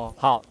哦，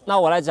好，那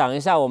我来讲一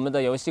下我们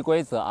的游戏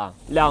规则啊。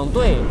2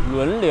队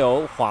轮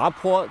流滑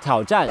坡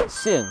挑战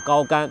限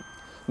高杆，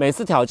每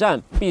次挑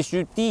战必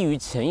须低于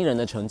前一人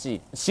的成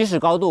绩，起始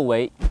高度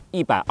为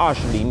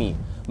120厘米，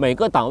每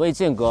个档位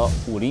间隔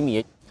5厘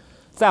米。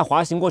在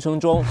滑行过程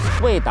中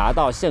未达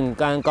到限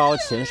杆高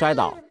前摔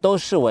倒，都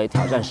视为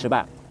挑战失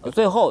败。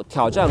最后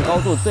挑战高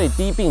度最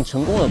低并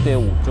成功的队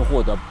伍就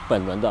获得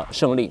本轮的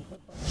胜利，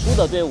输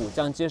的队伍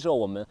将接受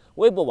我们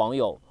微博网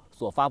友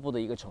所发布的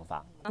一个惩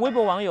罚。微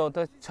博网友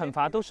的惩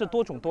罚都是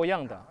多种多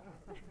样的，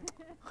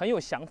很有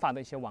想法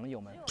的一些网友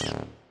们。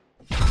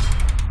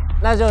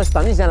那就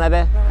闪电先来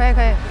呗。可以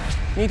可以。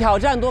你挑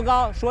战多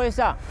高？说一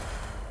下。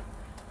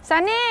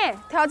闪妮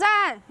挑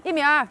战1.2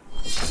米。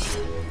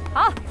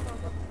好。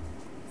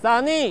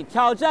闪妮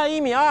挑战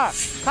1.2米，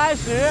开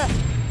始。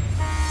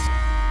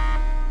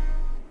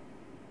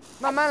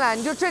慢慢来，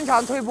你就正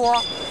常推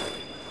波。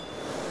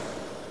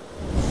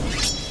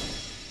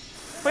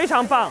非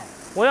常棒，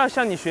我要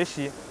向你学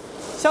习。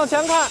向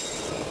前看。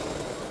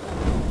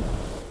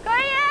可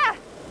以。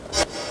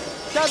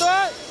下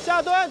蹲，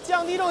下蹲，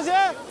降低重心。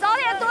早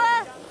点蹲。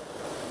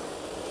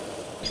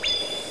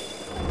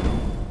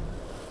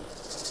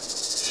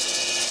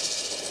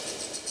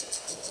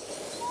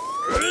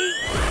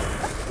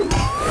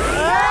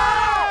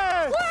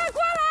哎！过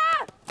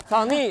来！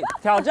闪妮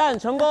挑战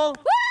成功。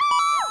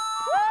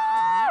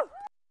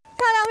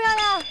漂亮漂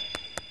亮。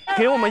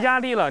给我们压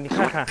力了，你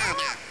看看。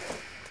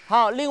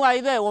好，另外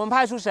一队我们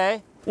派出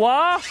谁？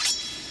我。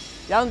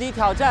杨迪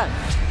挑战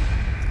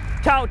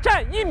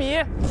1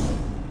米。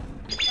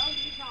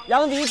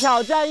杨迪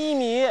挑战1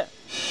米。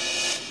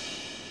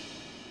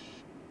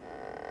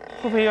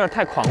会不会有点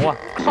太狂妄？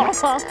狂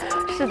妄。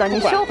是的，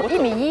你收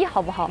1.1米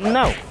好不好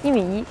 ？No， 1.1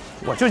米。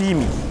我就1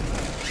米。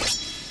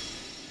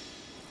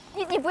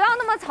你不要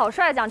那么草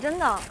率，讲真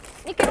的，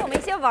你给我们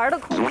一些玩的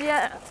空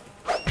间。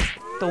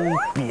都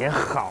别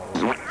好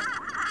了。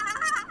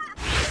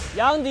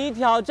杨迪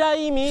挑战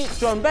1米，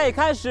准备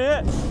开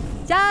始。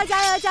加油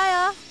加油加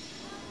油！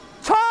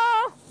冲！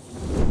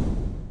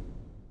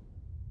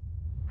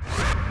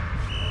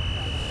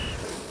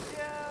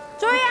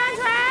注意安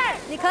全，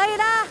你可以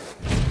的。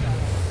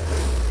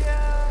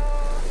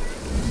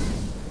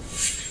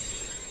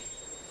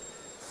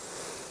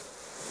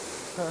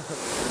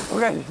我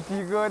感觉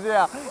迪哥这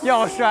样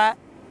要摔，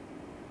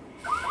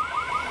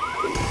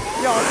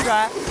要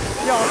摔，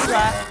要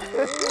摔。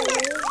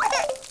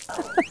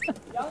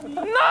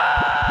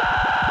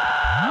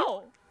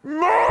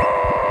No！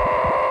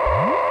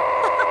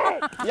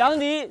 杨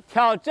迪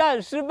挑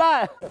战失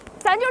败。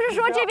咱就是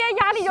说这边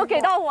压力就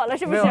给到我了，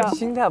是不是？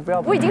心态不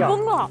要。我已经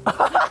疯了。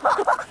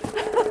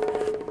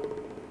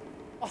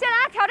谢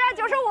楠挑战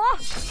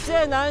95。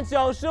谢楠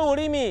95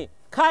厘米，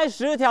开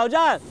始挑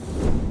战。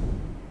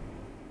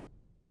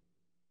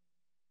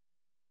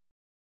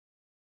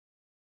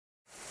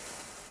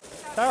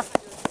加油！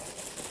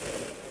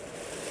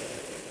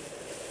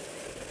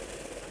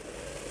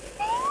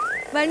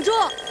稳住，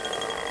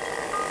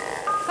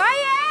可以。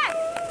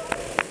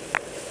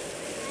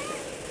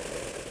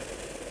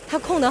他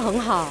控得很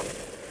好。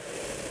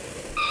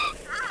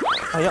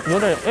哎呀，有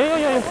点，哎呦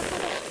呦呦！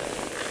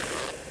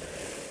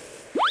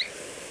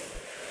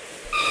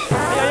哎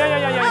呀呀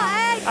呀呀！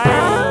哎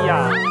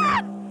呀！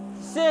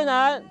谢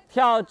楠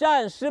挑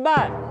战失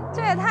败，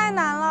这也太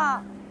难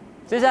了。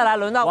接下来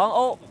轮到王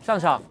鸥上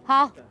场。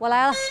好，我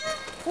来了。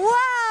哇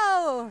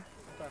哦，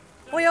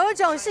我有一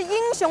种是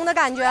英雄的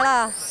感觉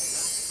了，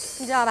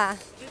你知道吧？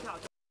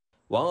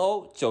王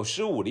鸥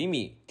95厘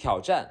米，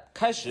挑战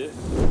开始。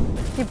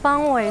你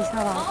帮我一下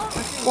吧，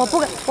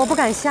我不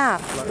敢下。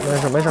没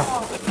事没事。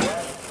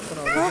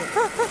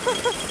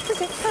不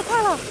行，太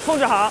快了，控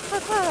制好，太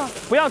快了，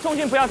不要重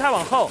心不要太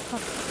往后，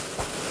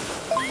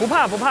不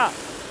怕不怕，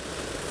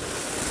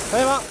可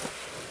以吗？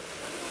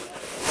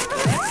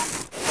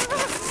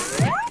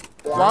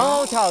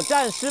王鸥挑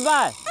战失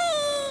败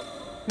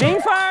，0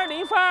分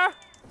0分。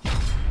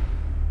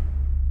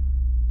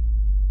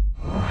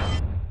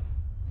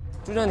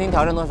朱正廷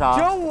挑战多少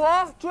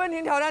？95，朱正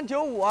廷挑战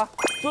95。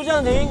朱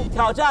正廷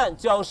挑战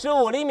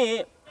95厘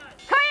米，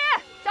可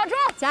以，小朱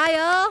加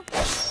油！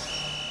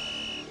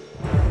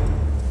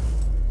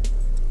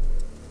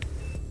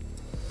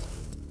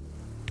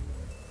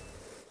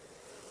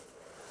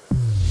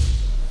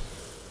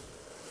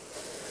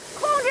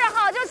控制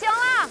好就行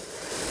了。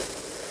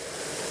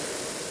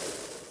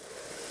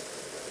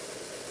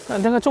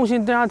那个重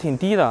心压挺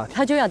低的，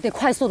他就要得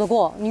快速的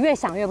过，你越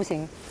想越不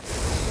行。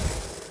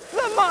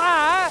那么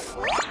矮。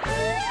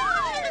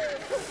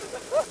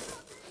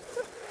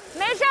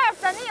没事，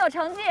等你有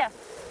成绩。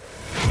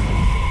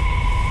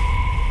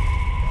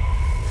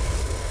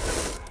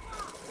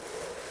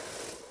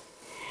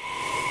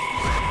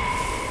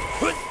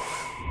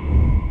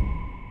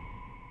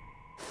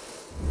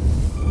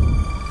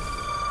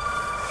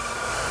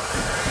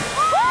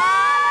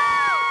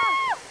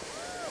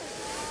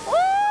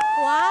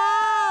哇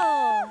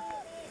哦！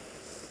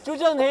朱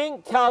正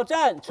廷挑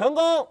战成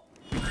功。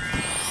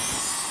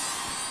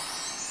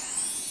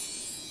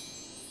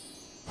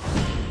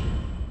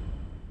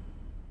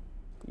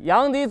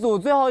杨迪组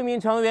最后一名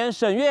成员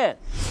沈月，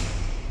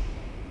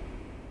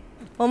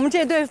我们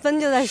这队分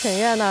就在沈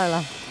月那儿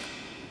了。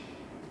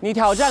你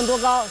挑战多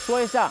高？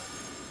说一下。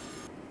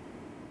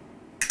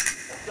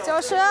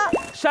90。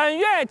沈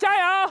月加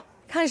油！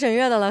看沈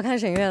月的了，看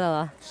沈月的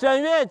了。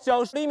沈月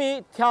90厘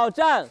米，挑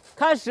战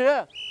开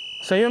始。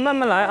沈月慢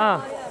慢来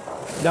啊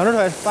，2只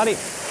腿发力。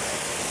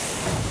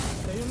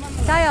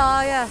加油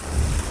啊月！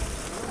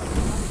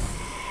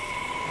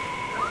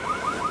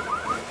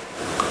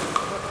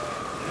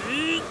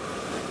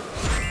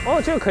哦，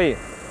这个可以，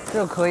这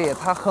个可以，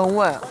他很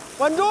稳。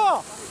稳住！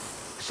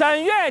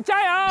沈月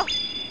加油！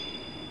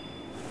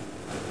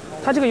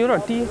他这个有点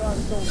低。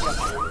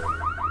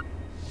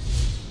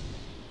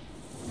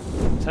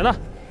成了，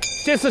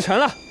这次成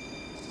了。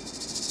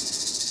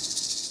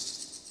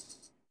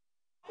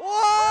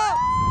哇！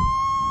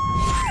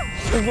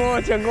成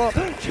功，成功，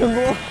成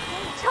功！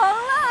成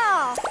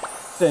了。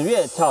沈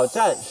月挑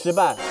战失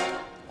败。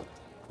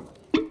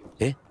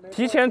哎，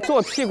提前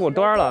坐屁股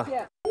端了。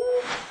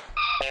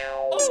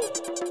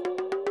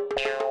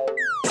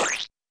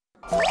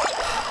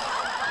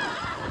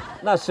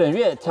那沈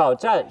月挑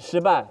战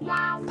失败，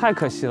太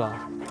可惜了。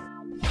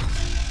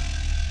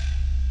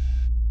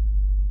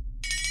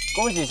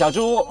恭喜小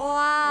朱！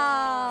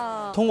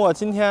哇！通过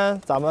今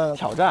天咱们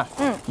挑战，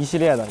一系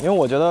列的，因为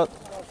我觉得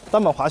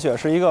单板滑雪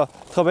是一个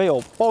特别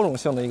有包容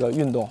性的一个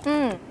运动。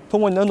通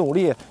过你的努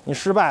力，你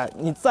失败，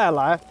你再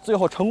来，最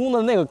后成功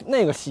的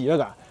那个喜悦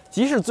感，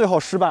即使最后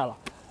失败了，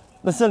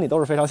那心里都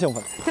是非常兴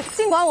奋的。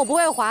尽管我不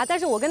会滑，但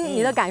是我跟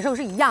你的感受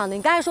是一样的。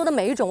你刚才说的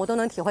每一种我都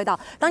能体会到。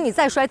当你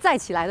再摔再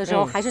起来的时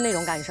候，还是那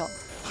种感受，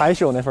还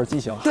是有那份激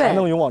情，还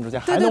能勇往直前，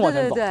还能往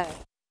前走。对。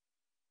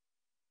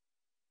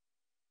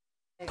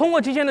通过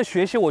今天的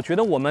学习，我觉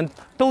得我们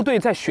都对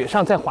在雪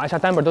上再滑一下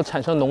单板都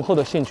产生浓厚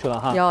的兴趣了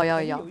哈。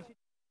有。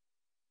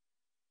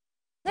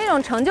那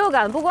种成就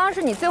感不光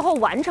是你最后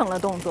完成了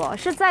动作，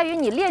是在于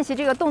你练习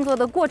这个动作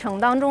的过程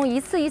当中，一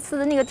次一次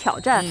的那个挑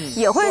战，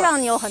也会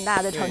让你有很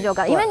大的成就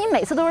感，因为你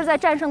每次都是在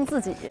战胜自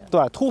己。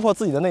对，突破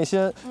自己的内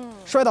心。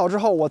摔倒之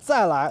后我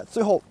再来，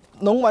最后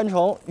能完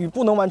成与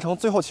不能完成，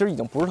最后其实已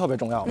经不是特别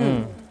重要了。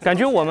感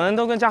觉我们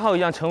都跟嘉浩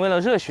一样，成为了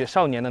热血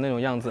少年的那种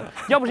样子。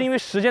要不是因为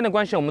时间的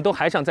关系，我们都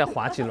还想再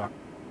滑几轮。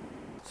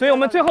所以我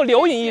们最后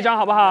留影一张，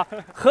好不好？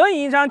合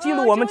影一张，记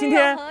录我们今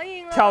天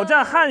挑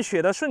战旱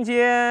雪的瞬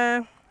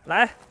间。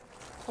来。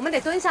我们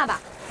得蹲下吧？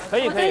可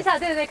以，蹲下，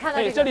对，看到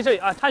这个。这里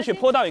啊，旱雪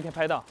坡道也可以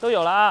拍到，都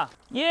有了啊！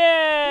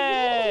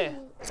耶！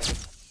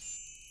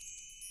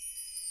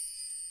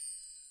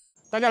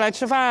大家来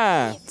吃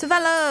饭，吃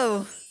饭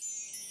喽！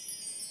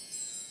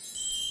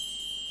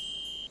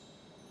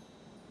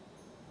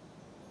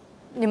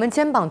你们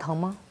肩膀疼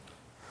吗？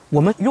我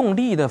们用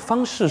力的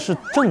方式是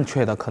正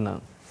确的，可能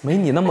没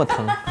你那么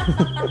疼。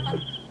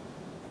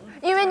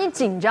因为你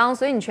紧张，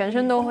所以你全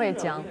身都会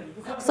僵。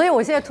所以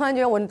我现在突然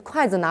觉得我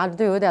筷子拿着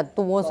都有点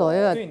哆嗦，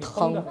有点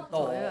疼。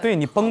对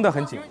你绷得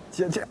很紧。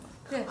姐。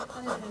对，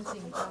很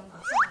紧张。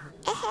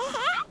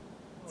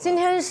今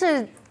天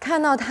是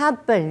看到他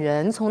本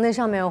人从那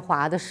上面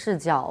滑的视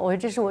角，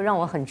这是让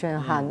我很震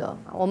撼的。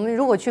我们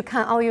如果去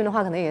看奥运的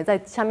话，可能也在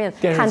下面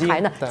看台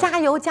呢，加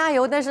油加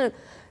油！但是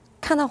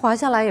看他滑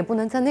下来，也不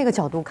能在那个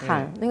角度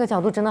看，那个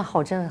角度真的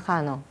好震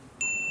撼哦。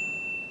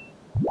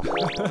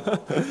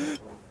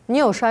你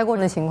有摔过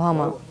的情况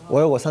吗？我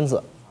有过3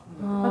次，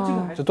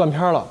就断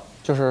片了，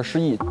就是失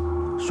忆，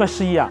摔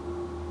失忆啊？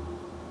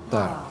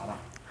对。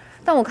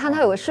但我看他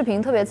有个视频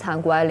特别惨，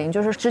谷爱凌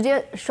就是直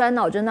接摔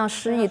脑震荡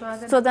失忆，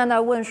坐在那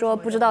儿问说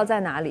不知道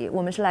在哪里，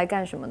我们是来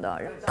干什么的，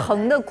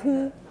疼的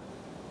哭。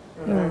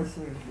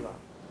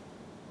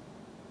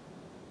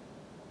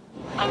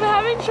I'm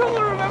having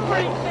trouble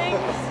remembering things.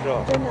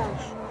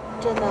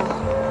 真的。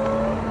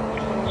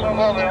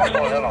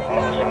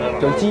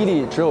就是记忆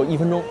力只有1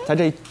分钟，在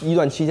这一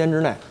段期间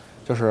之内，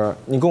就是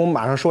你跟我们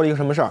马上说了一个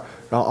什么事儿，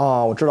然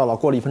后我知道了，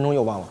过了1分钟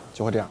又忘了，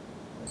就会这样。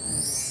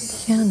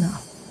天哪！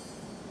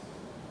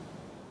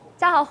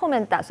嘉豪后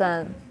面打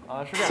算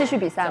继续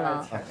比赛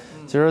吗？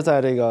其实，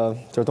在这个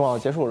就是冬奥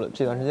结束了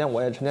这段时间，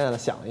我也沉淀的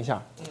想了一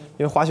下，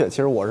因为滑雪其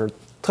实我是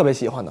特别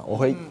喜欢的，我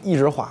会一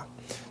直滑，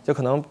就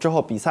可能之后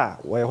比赛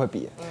我也会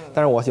比，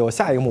但是我有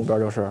下一个目标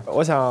就是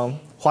我想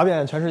滑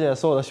遍全世界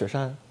所有的雪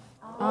山。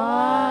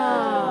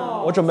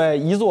我准备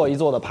一座一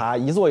座的爬，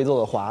一座一座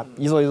的滑，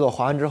一座一座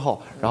滑完之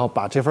后，然后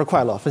把这份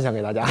快乐分享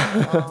给大家。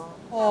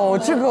哦，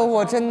这个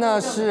我真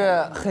的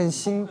是很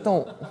心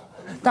动，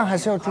但还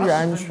是要注意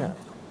安全。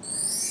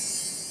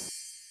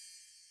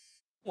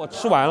我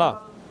吃完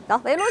了。走，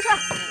围路上。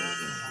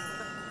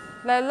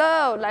来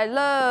喽，来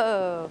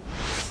喽。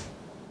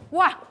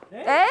哇，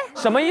哎，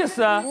什么意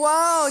思啊？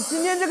哇哦，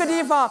今天这个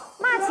地方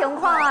嘛情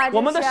况啊？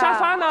我们的沙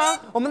发呢？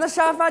我们的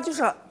沙发就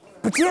是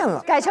不见了，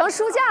改成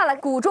书架了。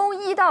古中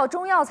医到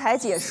中药材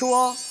解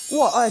说。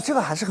哇，哎，这个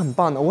还是很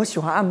棒的，我喜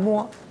欢按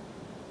摩。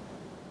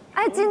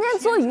哎，今天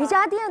做瑜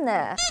伽垫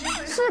呢，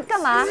是干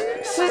嘛？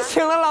是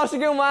请了老师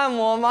给我们按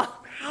摩吗？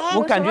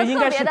我感觉应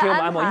该是给我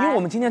们按摩，因为我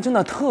们今天真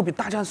的特别，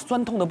大家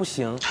酸痛的不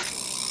行。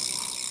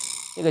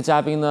这个嘉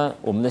宾呢，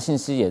我们的信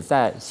息也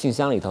在信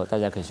箱里头，大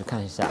家可以去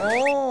看一下。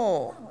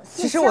哦，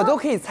其实我都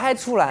可以猜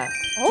出来，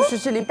就是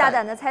这里大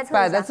胆的猜测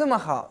摆的这么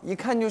好，一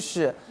看就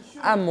是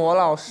按摩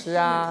老师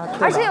啊。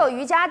而且有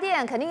瑜伽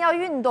垫，肯定要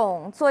运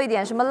动，做一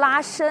点什么拉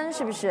伸，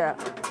是不是？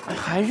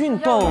还运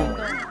动？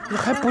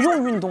还不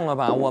用运动了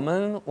吧？我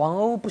们王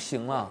鸥不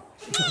行了。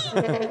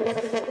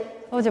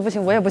欧姐不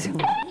行，我也不行，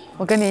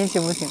我跟你一起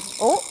不行。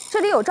哦，这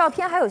里有照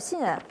片，还有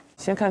信哎。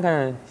先看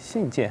看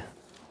信件。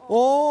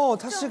哦，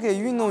他是给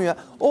运动员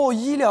哦，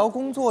医疗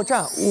工作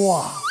站，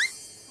哇，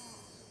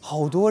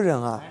好多人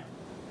啊。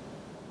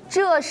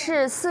这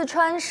是四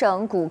川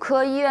省骨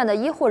科医院的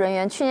医护人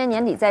员去年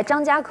年底在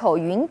张家口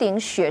云顶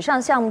雪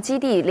上项目基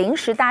地临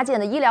时搭建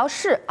的医疗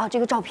室啊，这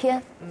个照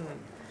片。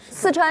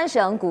四川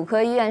省骨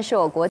科医院是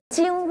我国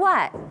境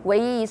外唯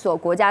一一所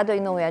国家队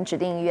运动员指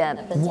定医院。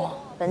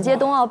本届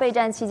冬奥备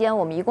战期间，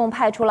我们一共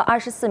派出了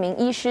24名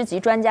医师及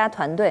专家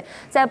团队，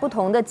在不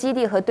同的基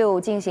地和队伍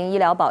进行医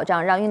疗保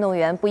障，让运动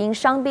员不因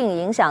伤病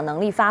影响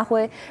能力发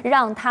挥，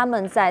让他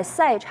们在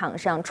赛场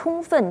上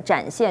充分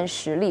展现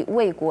实力，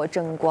为国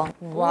争光。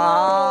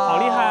哇，好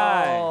厉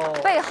害！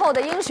背后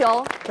的英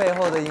雄，背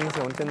后的英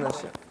雄真的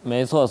是。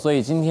没错，所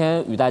以今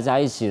天与大家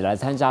一起来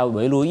参加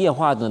围炉夜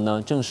话的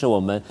呢，正是我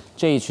们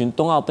这一群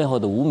冬奥背后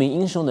的无名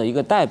英雄的一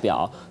个代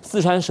表——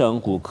四川省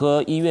骨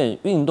科医院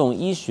运动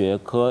医学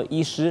科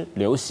医师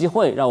刘希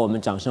慧，让我们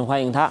掌声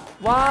欢迎他。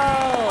哇，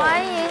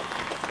欢迎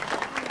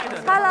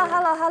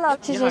 ！Hello，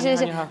 谢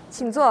谢，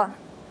请坐。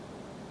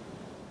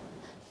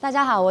大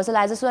家好，我是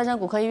来自四川省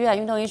骨科医院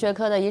运动医学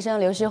科的医生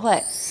刘希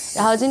慧。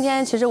然后今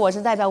天其实我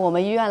是代表我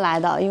们医院来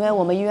的，因为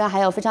我们医院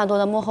还有非常多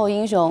的幕后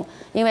英雄，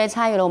因为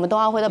参与了我们冬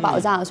奥会的保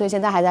障，所以现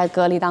在还在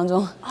隔离当中。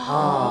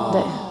哦，对。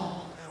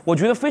我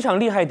觉得非常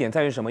厉害一点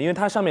在于什么？因为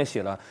它上面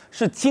写了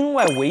是境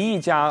外唯一一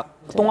家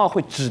冬奥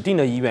会指定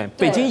的医院，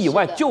北京以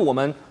外就我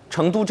们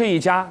成都这一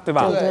家，对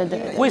吧？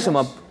对。为什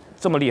么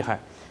这么厉害？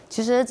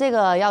其实这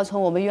个要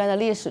从我们医院的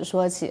历史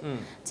说起。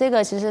这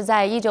个其实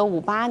在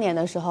1958年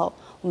的时候，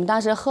我们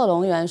当时贺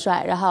龙元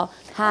帅，然后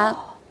他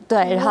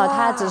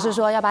只是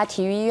说要把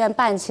体育医院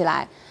办起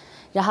来，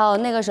然后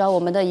那个时候我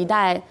们的一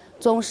代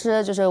宗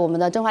师就是我们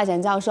的郑怀贤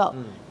教授，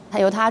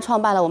由他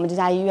创办了我们这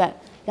家医院。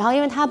然后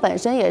因为他本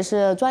身也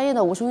是专业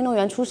的武术运动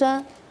员出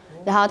身，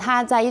然后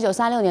他在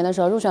1936年的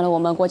时候入选了我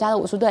们国家的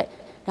武术队，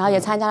然后也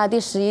参加了第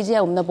11届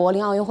我们的柏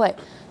林奥运会。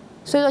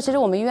所以说，其实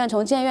我们医院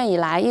从建院以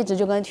来一直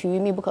就跟体育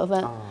密不可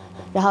分。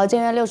然后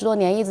建院60多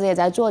年一直也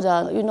在做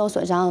着运动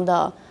损伤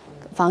的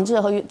防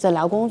治和诊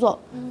疗工作，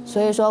所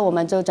以说我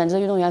们这个整治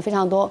运动员非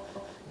常多。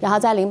然后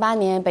在08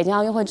年北京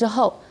奥运会之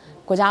后，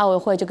国家奥委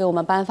会就给我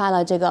们颁发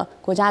了这个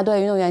国家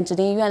队运动员指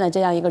定医院的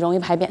这样一个荣誉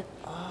牌匾。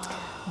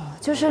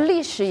就是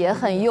历史也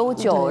很悠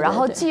久，然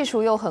后技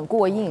术又很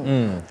过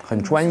硬，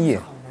很专业。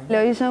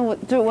刘医生，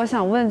我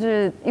想问，就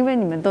是因为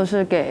你们都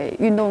是给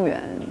运动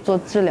员做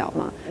治疗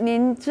嘛，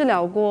您治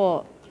疗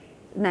过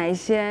哪一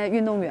些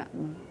运动员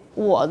吗？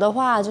我的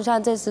话，就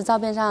像这次照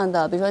片上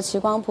的，比如说齐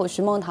光谱、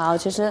徐梦桃，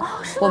其实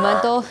我们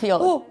都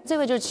有。这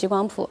位就是齐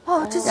光谱。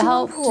然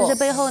后其实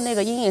背后那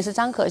个阴影是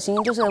张可欣，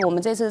就是我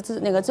们这次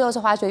那个自由式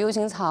滑雪 U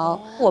型槽。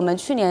我们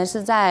去年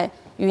是在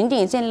云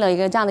顶建立了一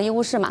个这样的医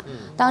务室嘛，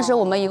当时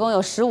我们一共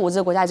有15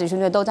支国家集训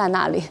队都在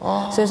那里，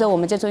所以说我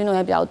们接触运动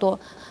员比较多。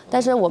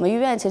但是我们医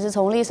院其实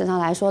从历史上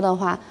来说的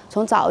话，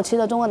从早期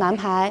的中国男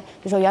排，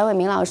比如说袁伟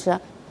民老师。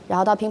然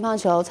后到乒乓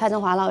球，蔡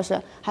振华老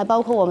师，还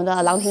包括我们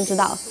的郎平指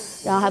导，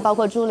然后还包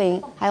括朱琳，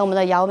还有我们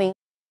的姚明、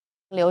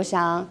刘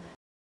翔，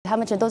他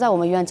们其实都在我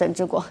们医院诊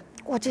治过。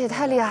哇，这也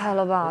太厉害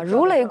了吧，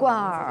如雷贯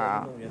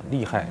耳。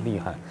厉害厉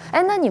害。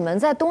哎，那你们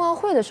在冬奥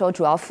会的时候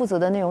主要负责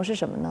的内容是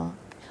什么呢？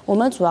我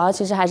们主要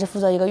其实还是负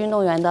责一个运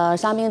动员的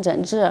伤病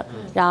诊治，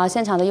然后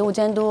现场的医务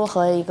监督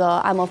和一个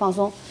按摩放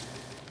松，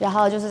然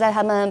后就是在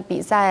他们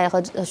比赛和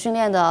训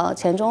练的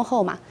前中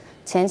后嘛。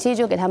前期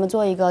就给他们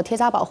做一个贴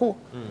扎保护，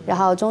然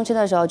后中期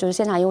的时候就是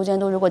现场医务监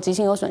督，如果急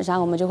性有损伤，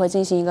我们就会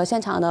进行一个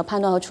现场的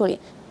判断和处理。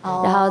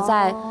然后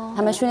在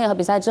他们训练和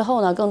比赛之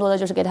后呢，更多的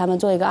就是给他们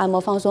做一个按摩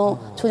放松，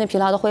促进疲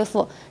劳的恢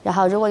复。然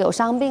后如果有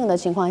伤病的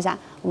情况下，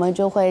我们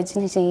就会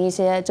进行一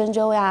些针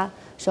灸呀、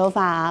手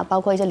法啊，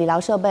包括一些理疗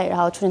设备，然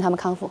后促进他们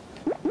康复。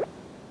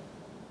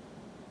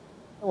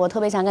我特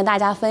别想跟大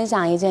家分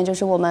享一件，就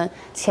是我们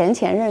前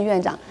任院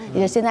长，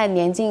也是现在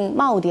年近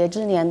耄耋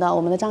之年的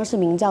我们的张世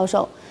明教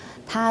授。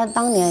他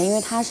当年，因为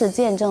他是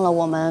见证了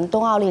我们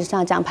冬奥历史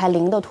上奖牌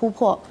0的突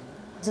破，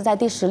是在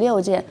第16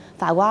届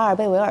法国阿尔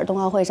贝维尔冬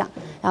奥会上。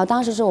然后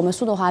当时是我们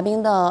速度滑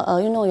冰的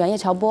运动员叶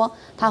乔波，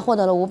他获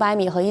得了500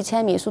米和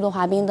1000米速度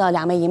滑冰的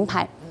2枚银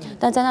牌。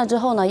但在那之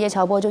后呢，叶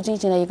乔波就进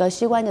行了一个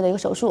膝关节的一个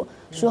手术，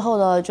术后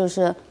的就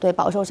是对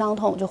饱受伤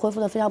痛，就恢复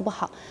得非常不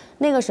好。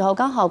那个时候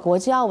刚好国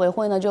际奥委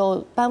会呢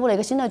就颁布了一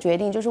个新的决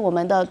定，就是我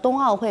们的冬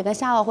奥会跟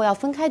夏奥会要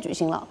分开举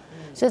行了。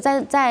所以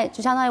在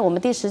就相当于我们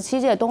第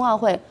17届冬奥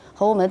会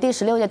和我们的第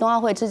16届冬奥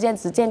会之间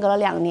只间隔了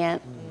2年，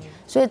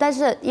所以但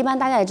是一般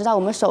大家也知道，我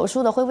们手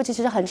术的恢复期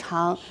其实很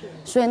长，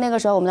所以那个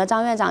时候我们的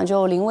张院长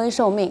就临危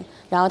受命，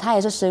然后他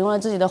也是使用了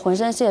自己的浑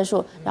身解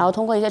数，然后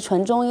通过一些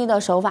纯中医的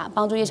手法，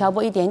帮助叶乔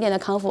波一点点的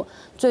康复，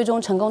最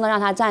终成功的让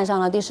他站上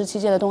了第17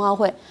届的冬奥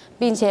会，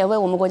并且为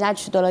我们国家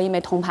取得了1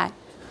枚铜牌。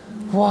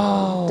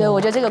哇！对，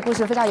我觉得这个故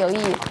事非常有意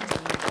义，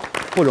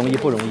不容易，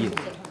不容易。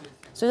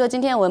所以说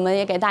今天我们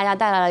也给大家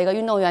带来了一个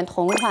运动员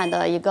同款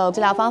的一个治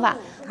疗方法。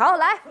好，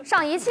来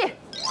上仪器。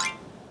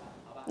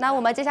那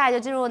我们接下来就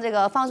进入这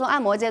个放松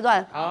按摩阶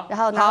段。好，然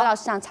后哪位老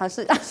师想尝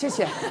试？谢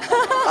谢。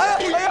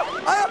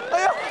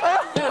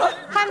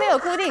还没有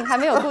固定，还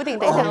没有固定，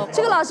等一下。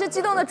这个老师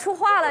激动的出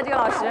话了，这个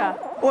老师。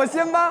我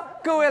先帮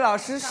各位老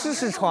师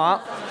试床。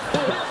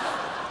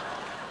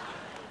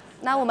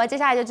那我们接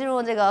下来就进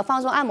入这个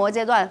放松按摩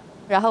阶段，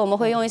然后我们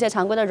会用一些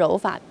常规的揉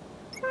法。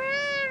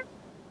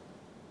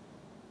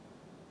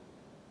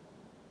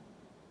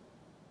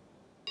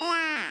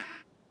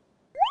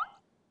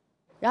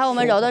然后我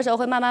们揉的时候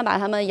会慢慢把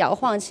它们摇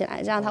晃起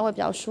来，这样它会比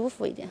较舒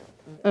服一点。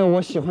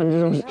我喜欢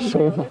这种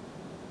手法。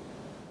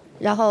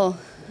然后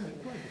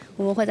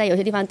我们会在有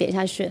些地方点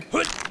下去。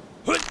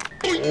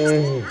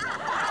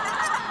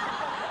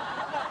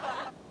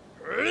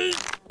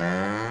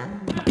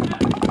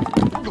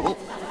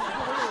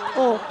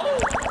哦，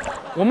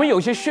我们有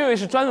些穴位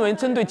是专门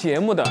针对节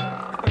目的。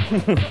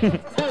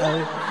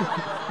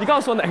你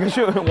告诉我哪个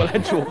穴位，我来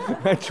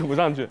杵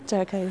上去。这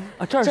儿可以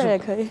啊，这儿也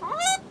可以。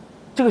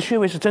这个穴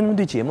位是针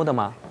对节目的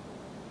吗？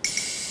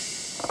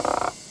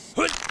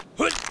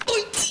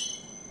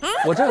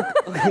我这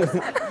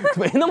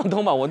没那么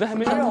痛吧？我这还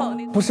没那么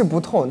痛。不是不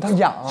痛，它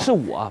痒。是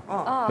我，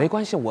没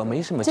关系，我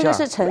没什么劲儿。这个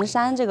是承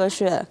山这个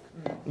穴，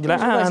你来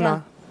按按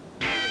呢。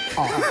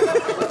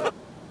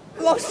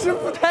老师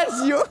不太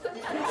行。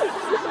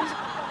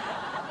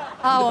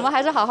啊，我们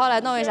还是好好来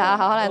弄一下啊，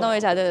好好来弄一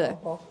下，对对对。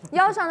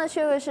腰上的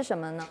穴位是什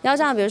么呢？腰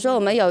上，比如说我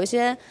们有一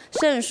些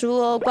肾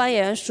腧、关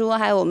元腧，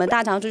还有我们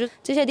大肠腧，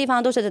这些地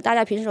方都是大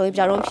家平时容易比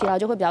较容易疲劳，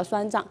就会比较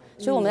酸胀，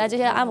所以我们在这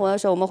些按摩的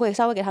时候，我们会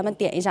稍微给他们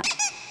点一下。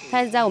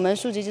它是在我们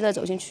竖脊肌的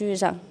走心区域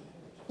上。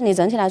你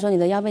整体来说，你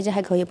的腰背肌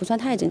还可以，不算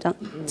太紧张，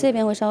这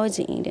边会稍微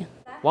紧一点。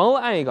王鸥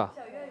按一个。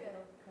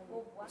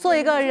做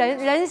一个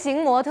人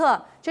形模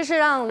特，就是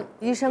让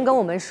医生跟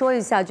我们说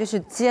一下，就是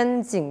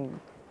肩颈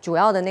主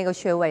要的那个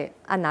穴位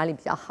按哪里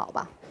比较好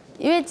吧？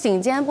因为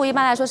颈肩部一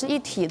般来说是一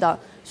体的，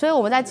所以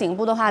我们在颈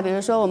部的话，比如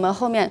说我们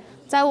后面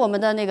在我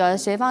们的那个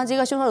斜方肌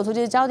和胸锁乳突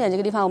肌交点这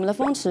个地方，我们的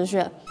风池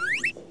穴，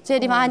这些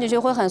地方按进去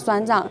会很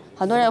酸胀，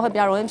很多人会比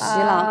较容易疲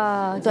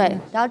劳。对，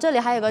然后这里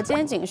还有个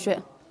肩颈穴。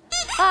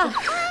啊，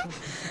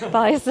不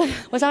好意思，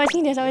我稍微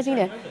轻点，稍微轻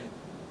点。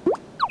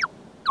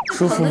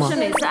舒服吗？是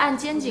每次按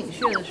肩颈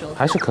穴的时候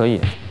还是可以。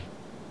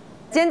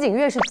肩颈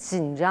越是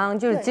紧张，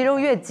就是肌肉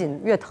越紧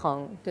越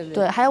疼，对不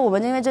对？对，还有我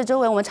们因为这周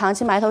围我们长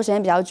期埋头时间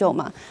比较久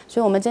嘛，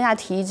所以我们肩胛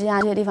提肌啊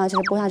这些地方其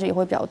实拨下去也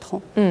会比较痛。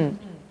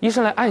医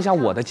生来按一下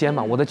我的肩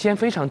膀，我的肩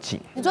非常紧。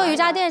你坐瑜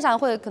伽垫上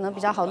会可能比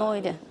较好弄一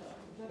点，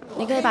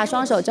你可以把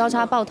双手交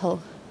叉抱头。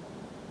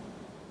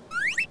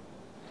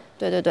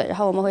对对对，然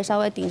后我们会稍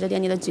微顶着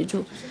点你的脊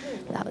柱，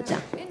然后这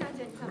样。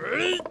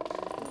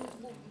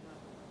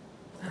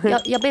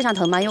要背上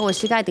疼吗？因为我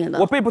膝盖顶的。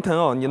我背不疼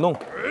哦，你弄。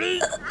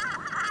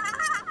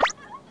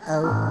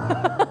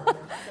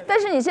但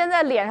是你现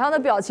在脸上的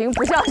表情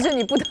不像是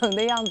你不疼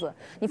的样子，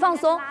你放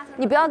松，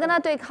你不要跟他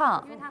对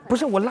抗。不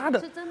是我拉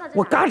的，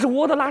我胳肢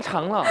窝都拉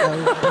长了。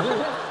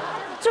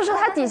就是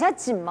他底下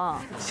紧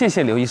嘛。谢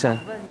谢刘医生。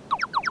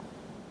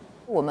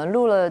我们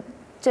录了。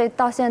这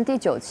到现在第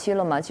9期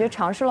了嘛，其实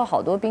尝试了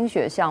好多冰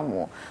雪项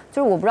目，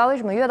就是我不知道为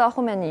什么越到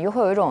后面你越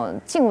会有一种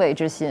敬畏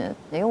之心，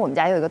因为我们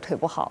家有一个腿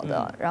不好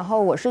的，然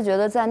后我是觉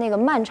得在那个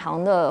漫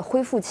长的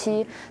恢复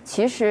期，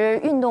其实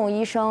运动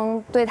医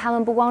生对他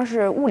们不光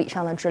是物理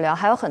上的治疗，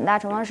还有很大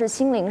程度上是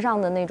心灵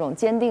上的那种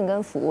坚定跟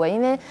抚慰，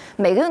因为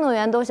每个运动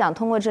员都想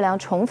通过治疗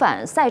重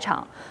返赛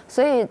场，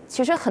所以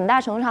其实很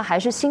大程度上还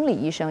是心理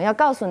医生要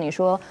告诉你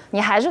说，你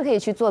还是可以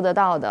去做得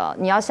到的，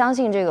你要相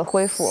信这个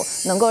恢复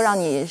能够让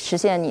你实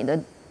现你的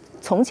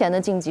从前的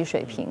竞技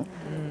水平。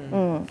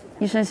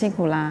医生辛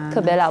苦啦，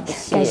特别了不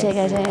起，感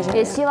谢。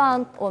也希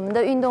望我们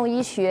的运动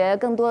医学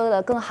更多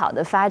的、更好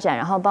的发展，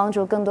然后帮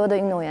助更多的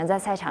运动员在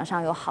赛场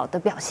上有好的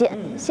表现。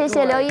谢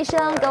谢刘医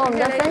生给我们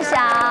的分享。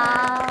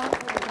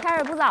开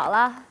始不早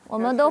了，我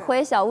们都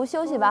回小屋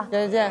休息吧。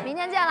再见，明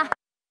天见了。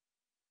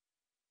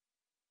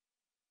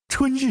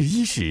春日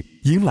伊始，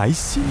迎来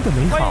新的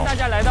美好。欢迎大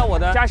家来到我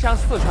的家乡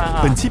四川啊！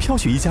本期飘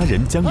雪一家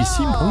人将与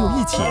新朋友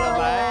一起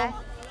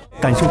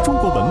感受中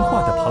国文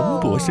化的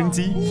蓬勃生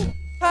机。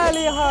太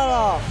厉害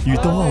了！与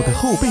冬奥的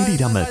后备力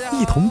量们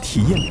一同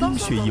体验冰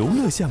雪游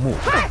乐项目。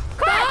快，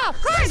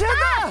现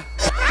在！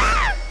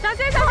小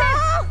心！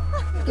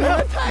你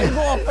们太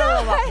过分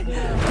了吧！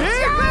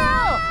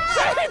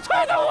谁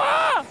推的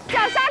我？脚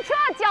刹车，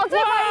脚最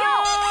管用。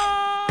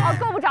哦，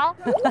够不着。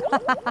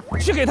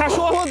去给他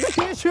说，我自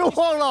己去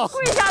忘了。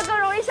跪下更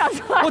容易想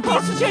出来。我第一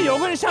次见有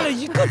个人下来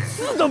一个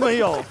字都没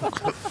有。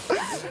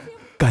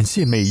感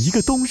谢每一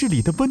个冬日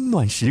里的温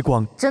暖时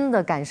光，真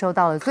的感受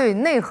到了最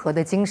内核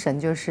的精神，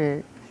就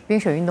是冰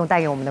雪运动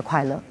带给我们的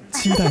快乐。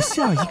期待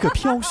下一个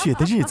飘雪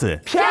的日子。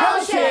飘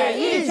雪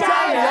一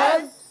家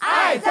人，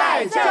爱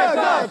在这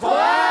个屯。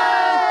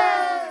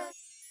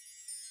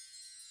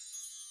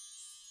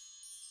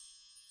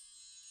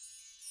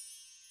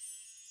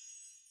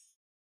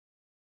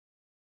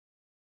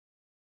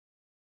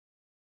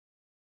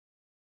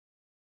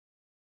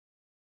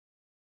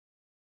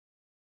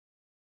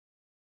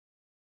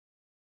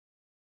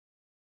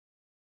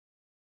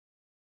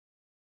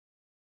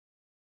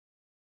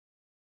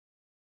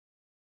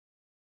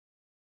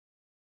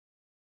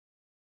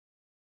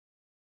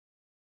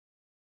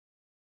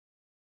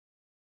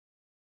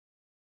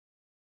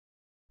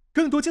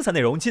更多精彩内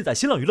容尽在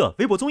新浪娱乐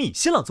微博综艺、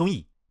新浪综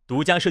艺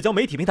独家社交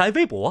媒体平台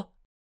微博，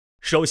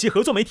首席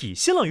合作媒体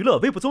新浪娱乐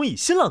微博综艺、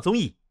新浪综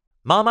艺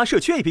妈妈社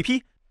区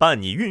APP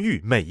伴你孕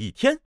育每一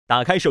天。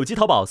打开手机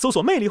淘宝搜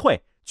索魅力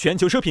会，全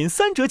球车评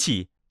3折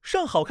起，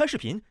上好看视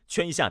频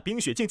圈一下冰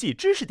雪竞技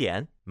知识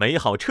点，美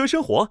好车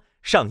生活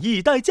上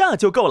易代驾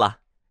就够了。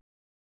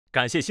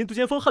感谢新都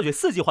尖峰旱雪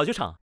4级滑雪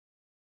场。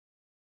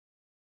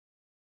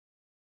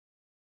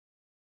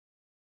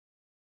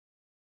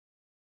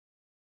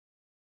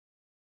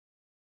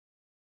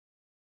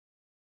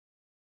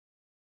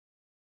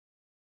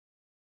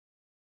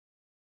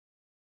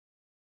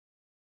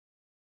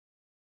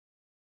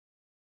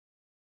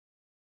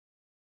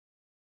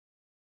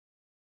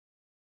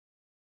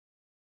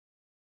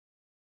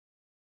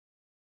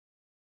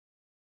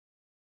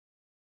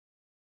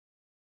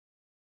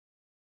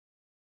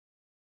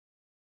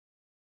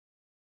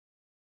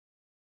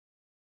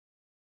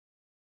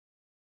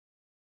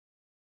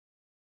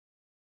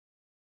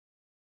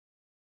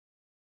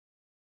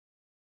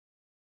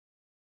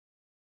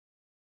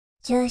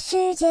这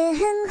世界很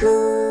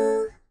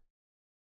酷。